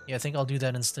 Yeah, I think I'll do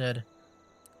that instead.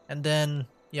 And then,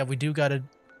 yeah, we do gotta,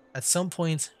 at some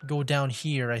point, go down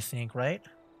here, I think, right?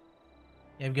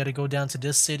 Yeah, we gotta go down to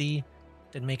this city,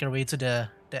 then make our way to the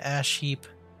ash heap.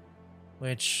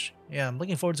 Which, yeah, I'm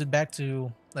looking forward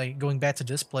to going back to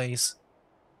this place.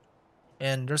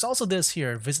 And there's also this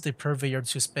here, visit the purveyor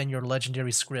to spend your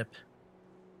legendary script.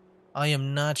 I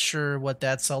am not sure what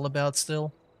that's all about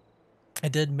still. I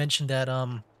did mention that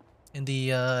in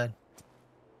the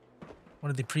one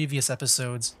of the previous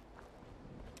episodes.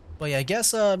 But yeah, I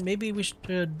guess maybe we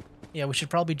should, yeah, we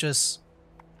should probably just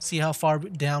see how far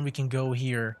down we can go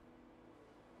here.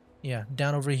 Yeah,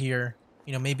 down over here.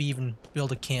 You know, maybe even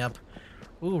build a camp.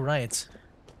 Ooh, right.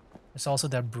 There's also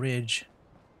that bridge.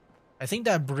 I think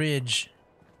that bridge...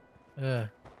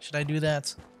 should I do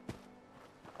that?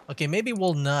 Okay, maybe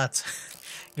we'll not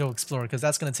go explore, because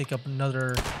that's going to take up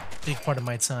another big part of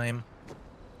my time.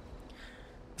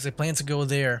 Because I plan to go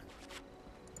there.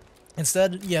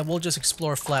 Instead, yeah, we'll just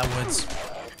explore Flatwoods.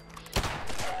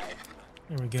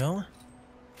 There we go.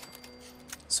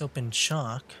 Soap and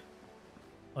chalk.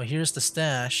 Oh, here's the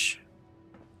stash.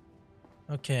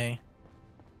 Okay.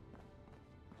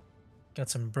 Got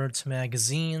some Birds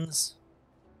magazines.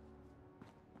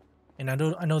 And I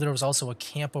know there was also a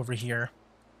camp over here.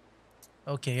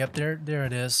 Okay, yep, there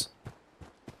it is.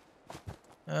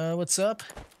 What's up?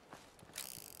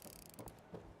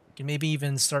 Can maybe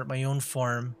even start my own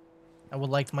farm. I would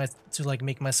like to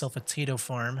make myself a potato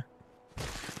farm.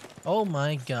 Oh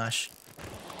my gosh.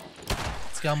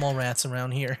 It's got mole rats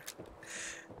around here.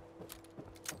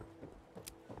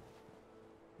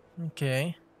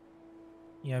 Okay.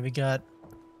 Yeah, we got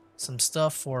some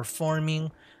stuff for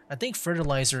farming. I think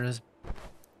fertilizer is...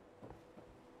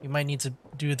 You might need to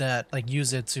do that, like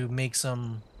use it to make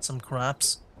some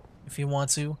crops if you want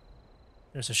to.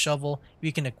 There's a shovel.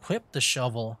 We can equip the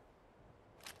shovel.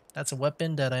 That's a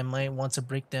weapon that I might want to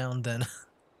break down then.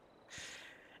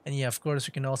 And yeah, of course,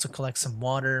 we can also collect some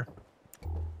water.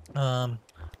 Right,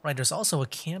 there's also a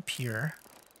camp here.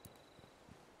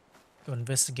 Go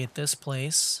investigate this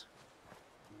place.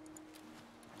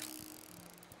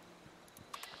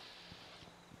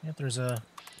 Yep, got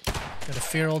a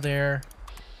feral there.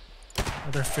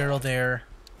 Another feral there.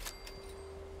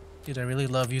 Dude, I really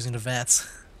love using the vats.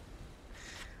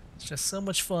 It's just so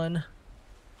much fun.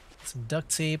 Some duct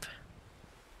tape.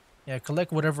 Yeah,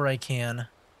 collect whatever I can.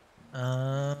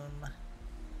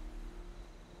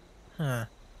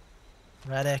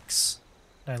 Rad-X.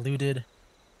 Diluted.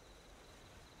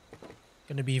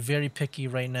 Gonna be very picky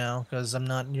right now because I'm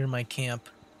not near my camp.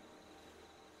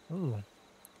 Ooh.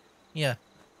 Yeah,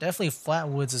 definitely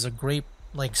Flatwoods is a great,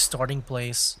 like, starting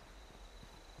place.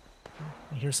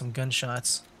 I hear some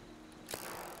gunshots.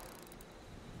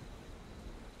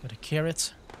 Got a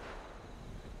carrot.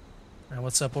 Alright,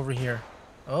 what's up over here?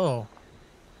 Oh.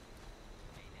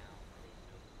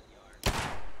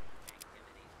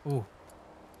 Ooh.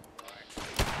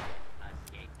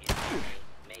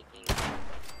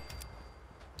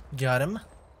 Got him.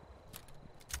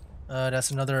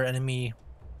 That's another enemy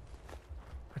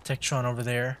Protectron over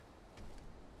there.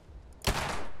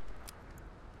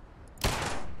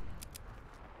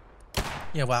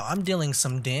 Yeah, wow, I'm dealing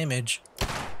some damage.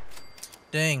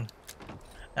 Dang.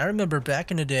 I remember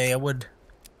back in the day I would,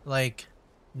 like,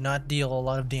 not deal a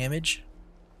lot of damage.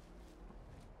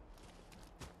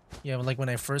 Yeah, like when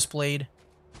I first played,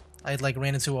 I like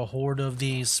ran into a horde of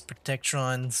these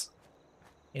Protectrons.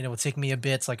 And it would take me a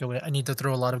bit, like I need to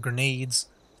throw a lot of grenades.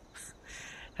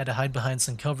 Had to hide behind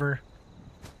some cover.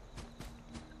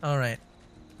 Alright.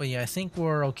 But yeah, I think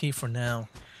we're okay for now.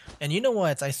 And you know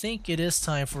what? I think it is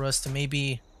time for us to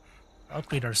maybe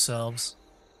upgrade ourselves.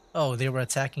 Oh, they were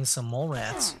attacking some mole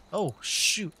rats. Oh,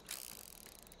 shoot.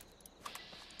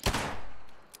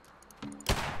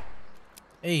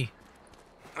 Hey.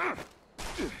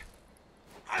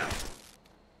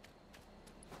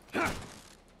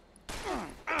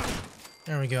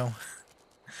 There we go.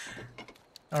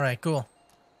 Alright, cool.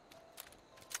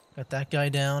 Got that guy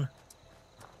down.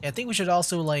 Yeah, I think we should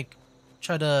also, like,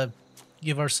 try to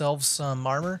give ourselves some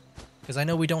armor. Because I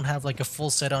know we don't have, like, a full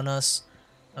set on us.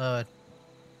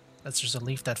 That's just a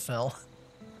leaf that fell.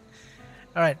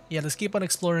 Alright, yeah, let's keep on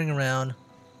exploring around.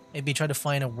 Maybe try to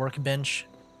find a workbench.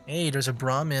 Hey, there's a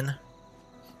Brahmin.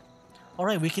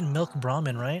 Alright, we can milk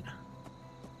Brahmin, right?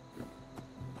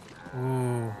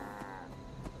 Ooh.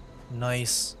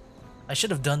 Nice. I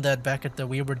should have done that back at the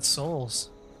Wayward Souls.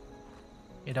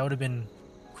 Yeah, that would have been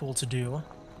cool to do.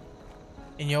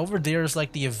 And yeah, over there is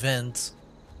like the event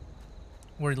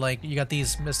where like you got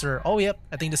these Mr. Oh, yep,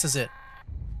 I think this is it.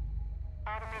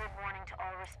 Automated warning to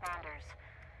all responders.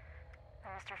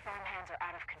 Mr. Farmhands are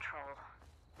out of control.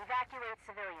 Evacuate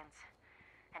civilians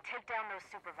and take down those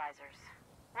supervisors.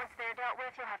 Once they're dealt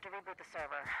with, you'll have to reboot the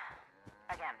server.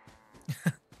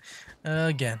 Again.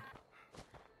 Again.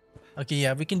 Okay,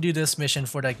 yeah, we can do this mission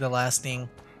for like the last thing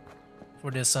for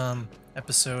this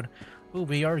episode. Ooh,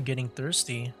 we are getting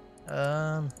thirsty.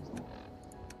 I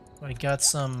got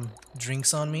some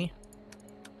drinks on me.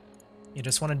 You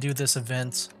just want to do this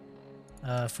event.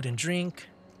 Food and drink.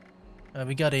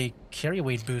 We got a carry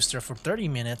weight booster for 30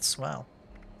 minutes. Wow.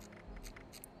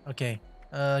 Okay.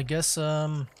 I guess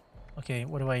okay,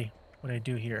 what do I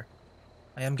do here?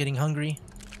 I am getting hungry.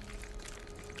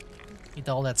 Eat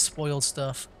all that spoiled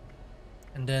stuff.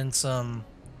 And then some,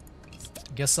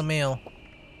 I guess some mail.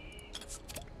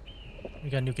 We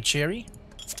got Nuka Cherry.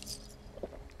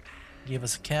 Give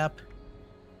us a cap.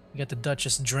 We got the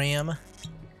Duchess Dram.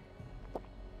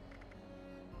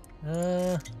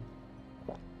 There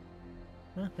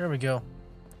we go.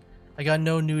 I got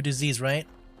no new disease, right?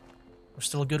 We're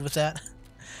still good with that?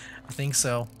 I think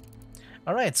so.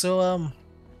 Alright, so,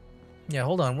 yeah,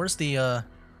 hold on. Where's the, where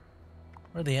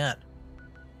are they at?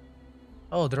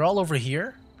 Oh, they're all over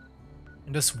here?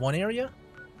 In this one area?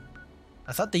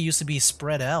 I thought they used to be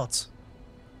spread out.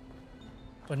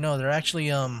 But no, they're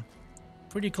actually,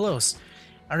 pretty close.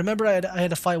 I remember I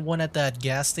had to fight one at that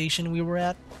gas station we were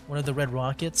at. One of the Red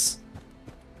Rockets.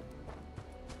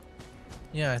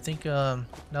 Yeah, I think, that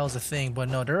was a thing. But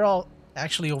no, they're all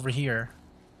actually over here.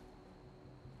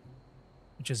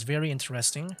 Which is very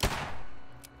interesting.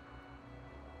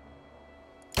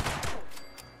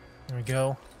 There we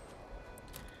go.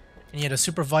 And yeah, the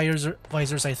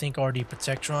supervisors, I think, are the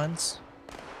Protectrons.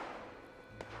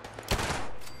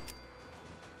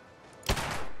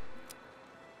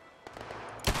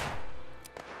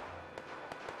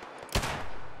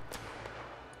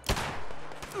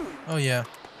 Oh yeah.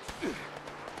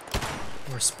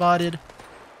 We're spotted.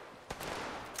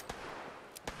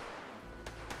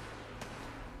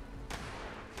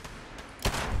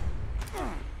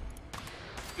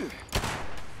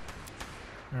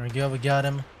 There we go, we got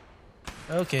him.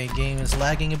 Okay, game is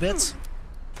lagging a bit.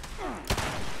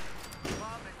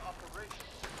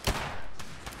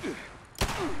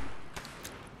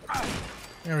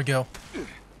 There we go.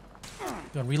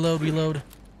 Go reload, reload.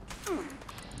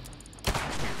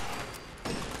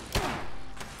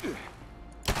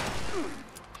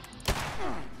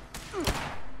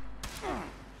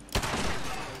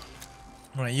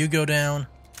 Alright, you go down.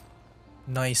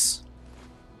 Nice.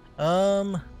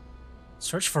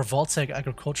 Search for Vault-Tec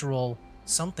agricultural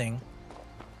something.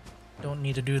 Don't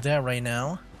need to do that right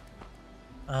now.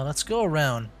 Let's go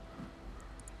around.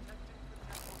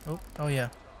 Oh yeah.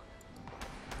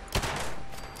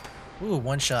 Ooh,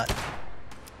 one shot.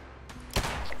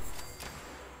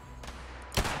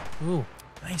 Ooh,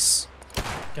 nice.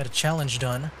 Got a challenge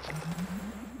done.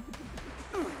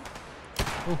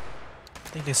 Ooh, I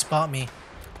think they spot me.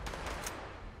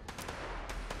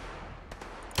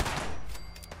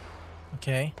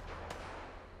 Okay.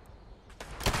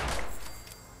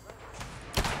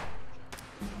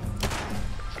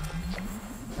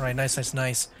 Alright, nice, nice,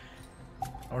 nice.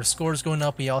 Our score's going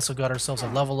up. We also got ourselves a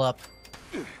level up.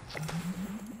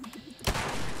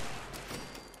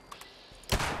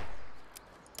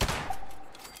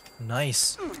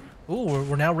 Nice. Ooh,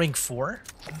 we're now rank 4.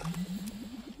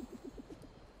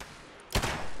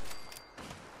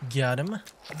 Got him.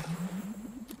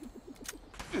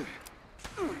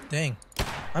 Dang.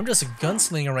 I'm just a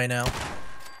gunslinger right now.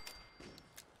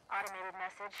 Automated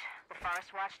message. The Forest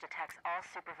Watch detects all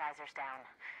supervisors down.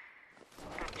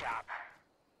 Good job.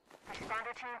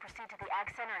 Responder team, proceed to the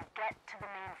Ag Center and get to the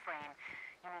mainframe.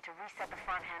 You need to reset the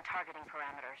farmhand targeting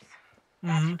parameters.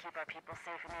 That should keep our people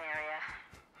safe in the area.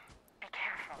 Be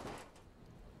careful.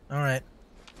 Alright.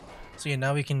 So yeah,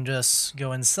 now we can just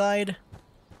go inside,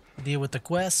 deal with the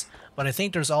quest. But I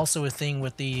think there's also a thing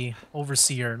with the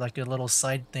Overseer, like a little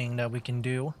side thing that we can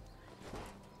do.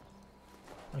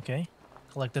 Okay.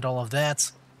 Collected all of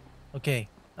that. Okay.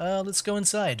 Let's go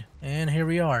inside. And here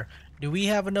we are. Do we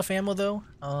have enough ammo though?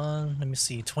 Let me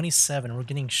see. 27. We're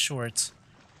getting short.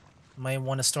 Might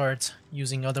want to start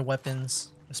using other weapons.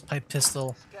 This pipe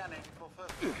pistol.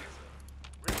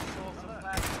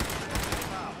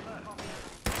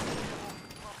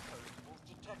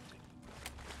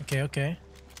 Okay, okay.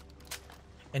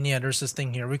 And yeah, there's this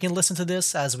thing here. We can listen to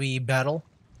this as we battle.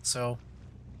 So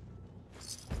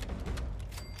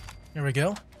here we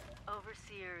go.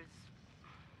 Overseers,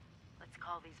 let's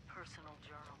call these personal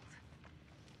journals.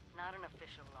 Not an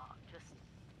official log, just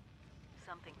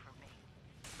something for me.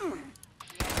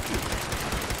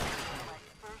 My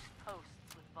first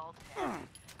posts with Vault-Tec.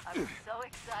 I was so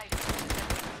excited.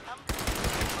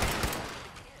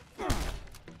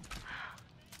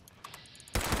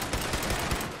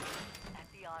 At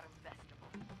the Autumn Festival,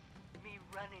 me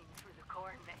running through the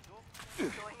corn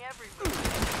maze, going everywhere,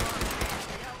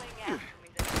 yelling after me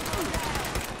to slow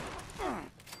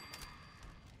down.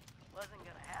 Wasn't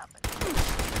gonna happen.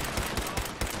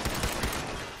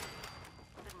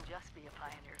 Couldn't just be a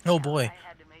pioneer. Oh boy. I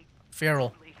had to make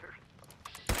Feral. leader.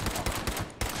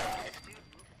 Student.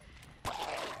 I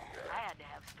had to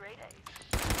have straight A's.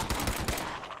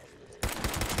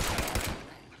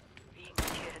 Being a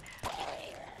kid.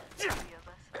 Three of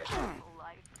us, a simple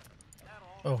life,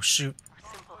 Oh shoot. a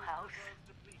simple house.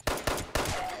 Still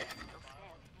standing.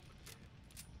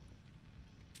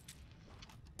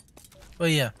 But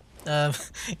yeah,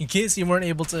 in case you weren't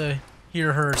able to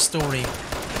hear her story,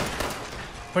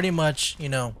 pretty much, you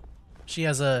know, she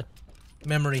has a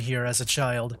memory here as a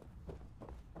child.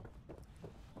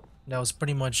 That was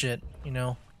pretty much it, you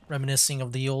know, reminiscing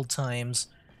of the old times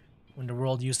when the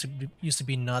world used to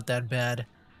be not that bad.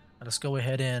 Let's go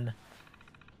ahead and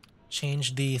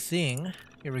change the thing.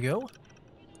 Here we go.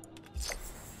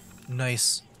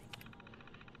 Nice.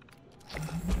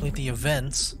 Complete the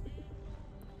events.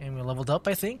 And we leveled up,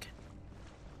 I think.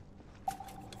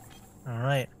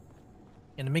 Alright.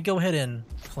 And let me go ahead and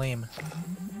claim.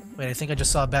 Wait, I think I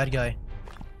just saw a bad guy.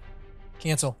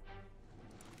 Cancel.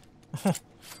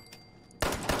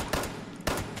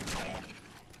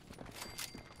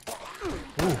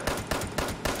 Ooh.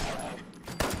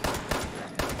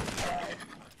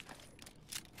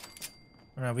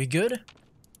 Alright, we good?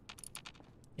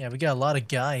 Yeah, we got a lot of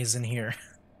guys in here.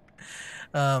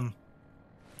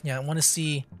 Yeah, I want to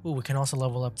see... Ooh, we can also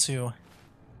level up too.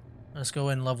 Let's go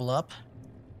and level up.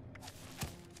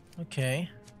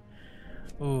 Okay.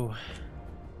 Ooh.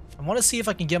 I want to see if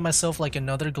I can get myself like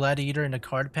another gladiator in a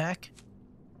card pack.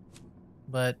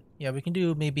 But yeah, we can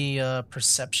do maybe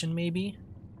perception maybe.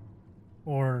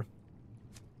 Or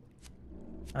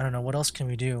I don't know, what else can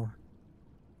we do?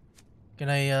 Can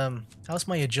I how's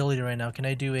my agility right now? Can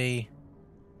I do a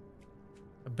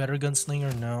better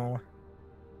gunslinger? No.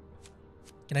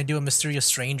 Can I do a mysterious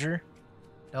stranger?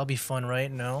 That'll be fun,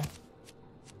 right? No.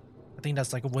 I think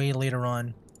that's like way later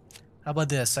on. How about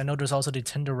this? I know there's also the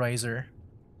tenderizer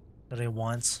that I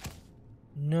want.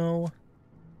 No.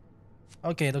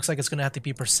 Okay, looks like it's gonna have to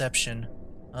be perception.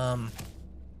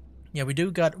 Yeah, we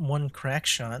do got one crack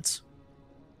shot.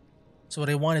 So what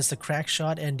I want is the crack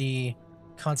shot and the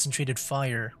concentrated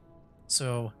fire.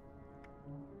 So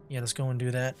yeah, let's go and do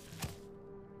that.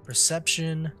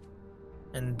 Perception.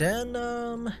 And then,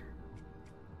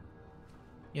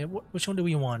 yeah, which one do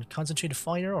we want? Concentrated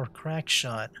fire or crack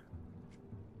shot?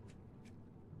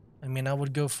 I mean, I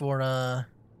would go for,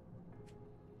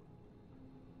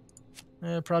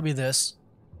 probably this.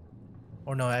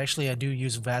 Or no, actually I do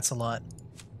use VATS a lot.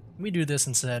 Let me do this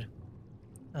instead.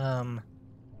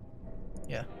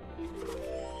 Yeah.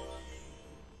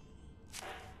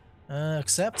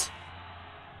 Accept.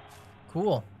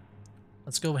 Cool.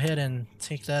 Let's go ahead and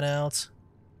take that out.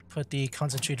 Put the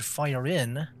concentrated fire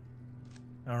in.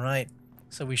 Alright.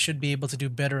 So we should be able to do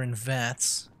better in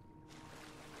VATS.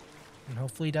 And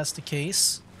hopefully that's the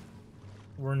case.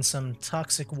 We're in some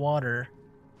toxic water.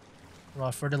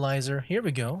 Raw fertilizer. Here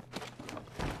we go.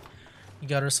 We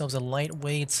got ourselves a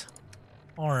lightweight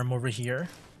arm over here.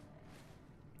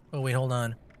 Oh wait, hold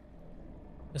on.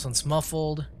 This one's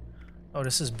muffled. Oh,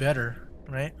 this is better,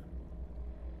 right?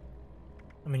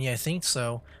 I mean, yeah, I think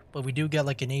so. But we do get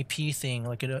like an AP thing,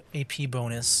 like an AP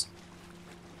bonus.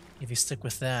 If you stick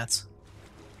with that.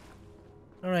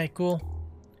 Alright, cool.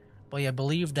 But yeah, I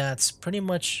believe that's pretty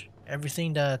much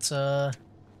everything that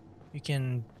you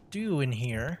can do in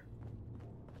here.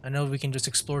 I know we can just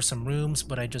explore some rooms,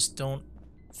 but I just don't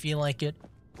feel like it.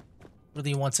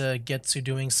 Really want to get to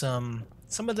doing some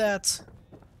of that.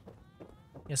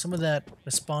 Yeah, some of that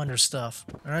responder stuff.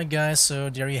 Alright guys, so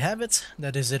there you have it.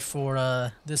 That is it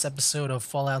for this episode of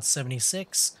Fallout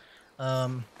 76.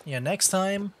 Yeah, next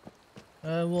time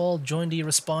we'll join the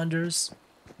responders,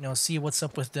 you know, see what's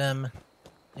up with them.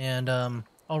 And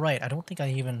alright, I don't think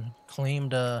I even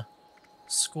claimed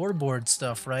scoreboard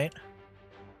stuff, right?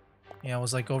 Yeah, I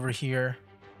was like over here.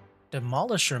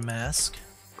 Demolisher mask.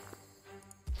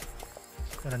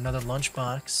 Got another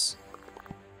lunchbox.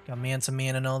 Got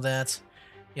man-to-man and all that.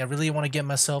 Yeah, I really want to get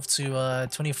myself to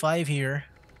 25 here.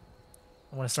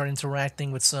 I want to start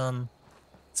interacting with some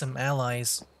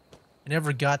allies. I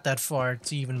never got that far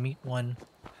to even meet one.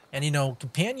 And you know,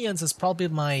 companions is probably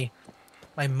my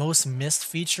most missed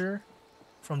feature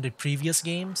from the previous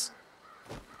games.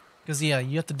 Because yeah,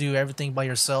 you have to do everything by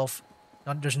yourself.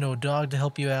 There's no dog to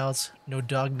help you out, no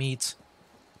dog meat,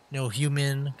 no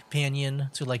human companion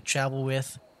to like travel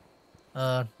with.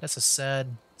 That's a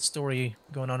sad story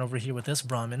going on over here with this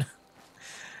Brahmin.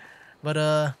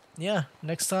 But yeah,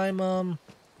 next time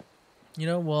you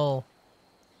know, we'll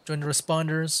join the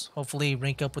responders, hopefully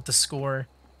rank up with the score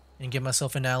and get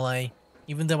myself an ally.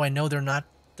 Even though I know they're not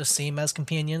the same as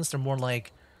companions, they're more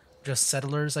like just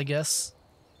settlers, I guess.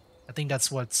 I think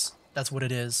that's what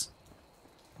it is.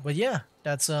 But yeah,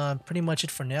 that's pretty much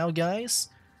it for now, guys.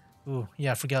 Ooh,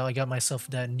 yeah, I forgot I got myself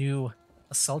that new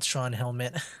Assaultron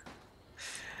helmet.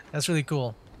 That's really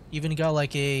cool. Even got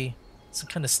like some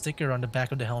kind of sticker on the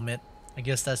back of the helmet. I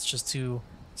guess that's just to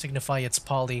signify it's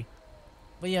poly.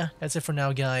 But yeah, that's it for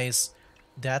now, guys.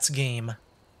 That's game.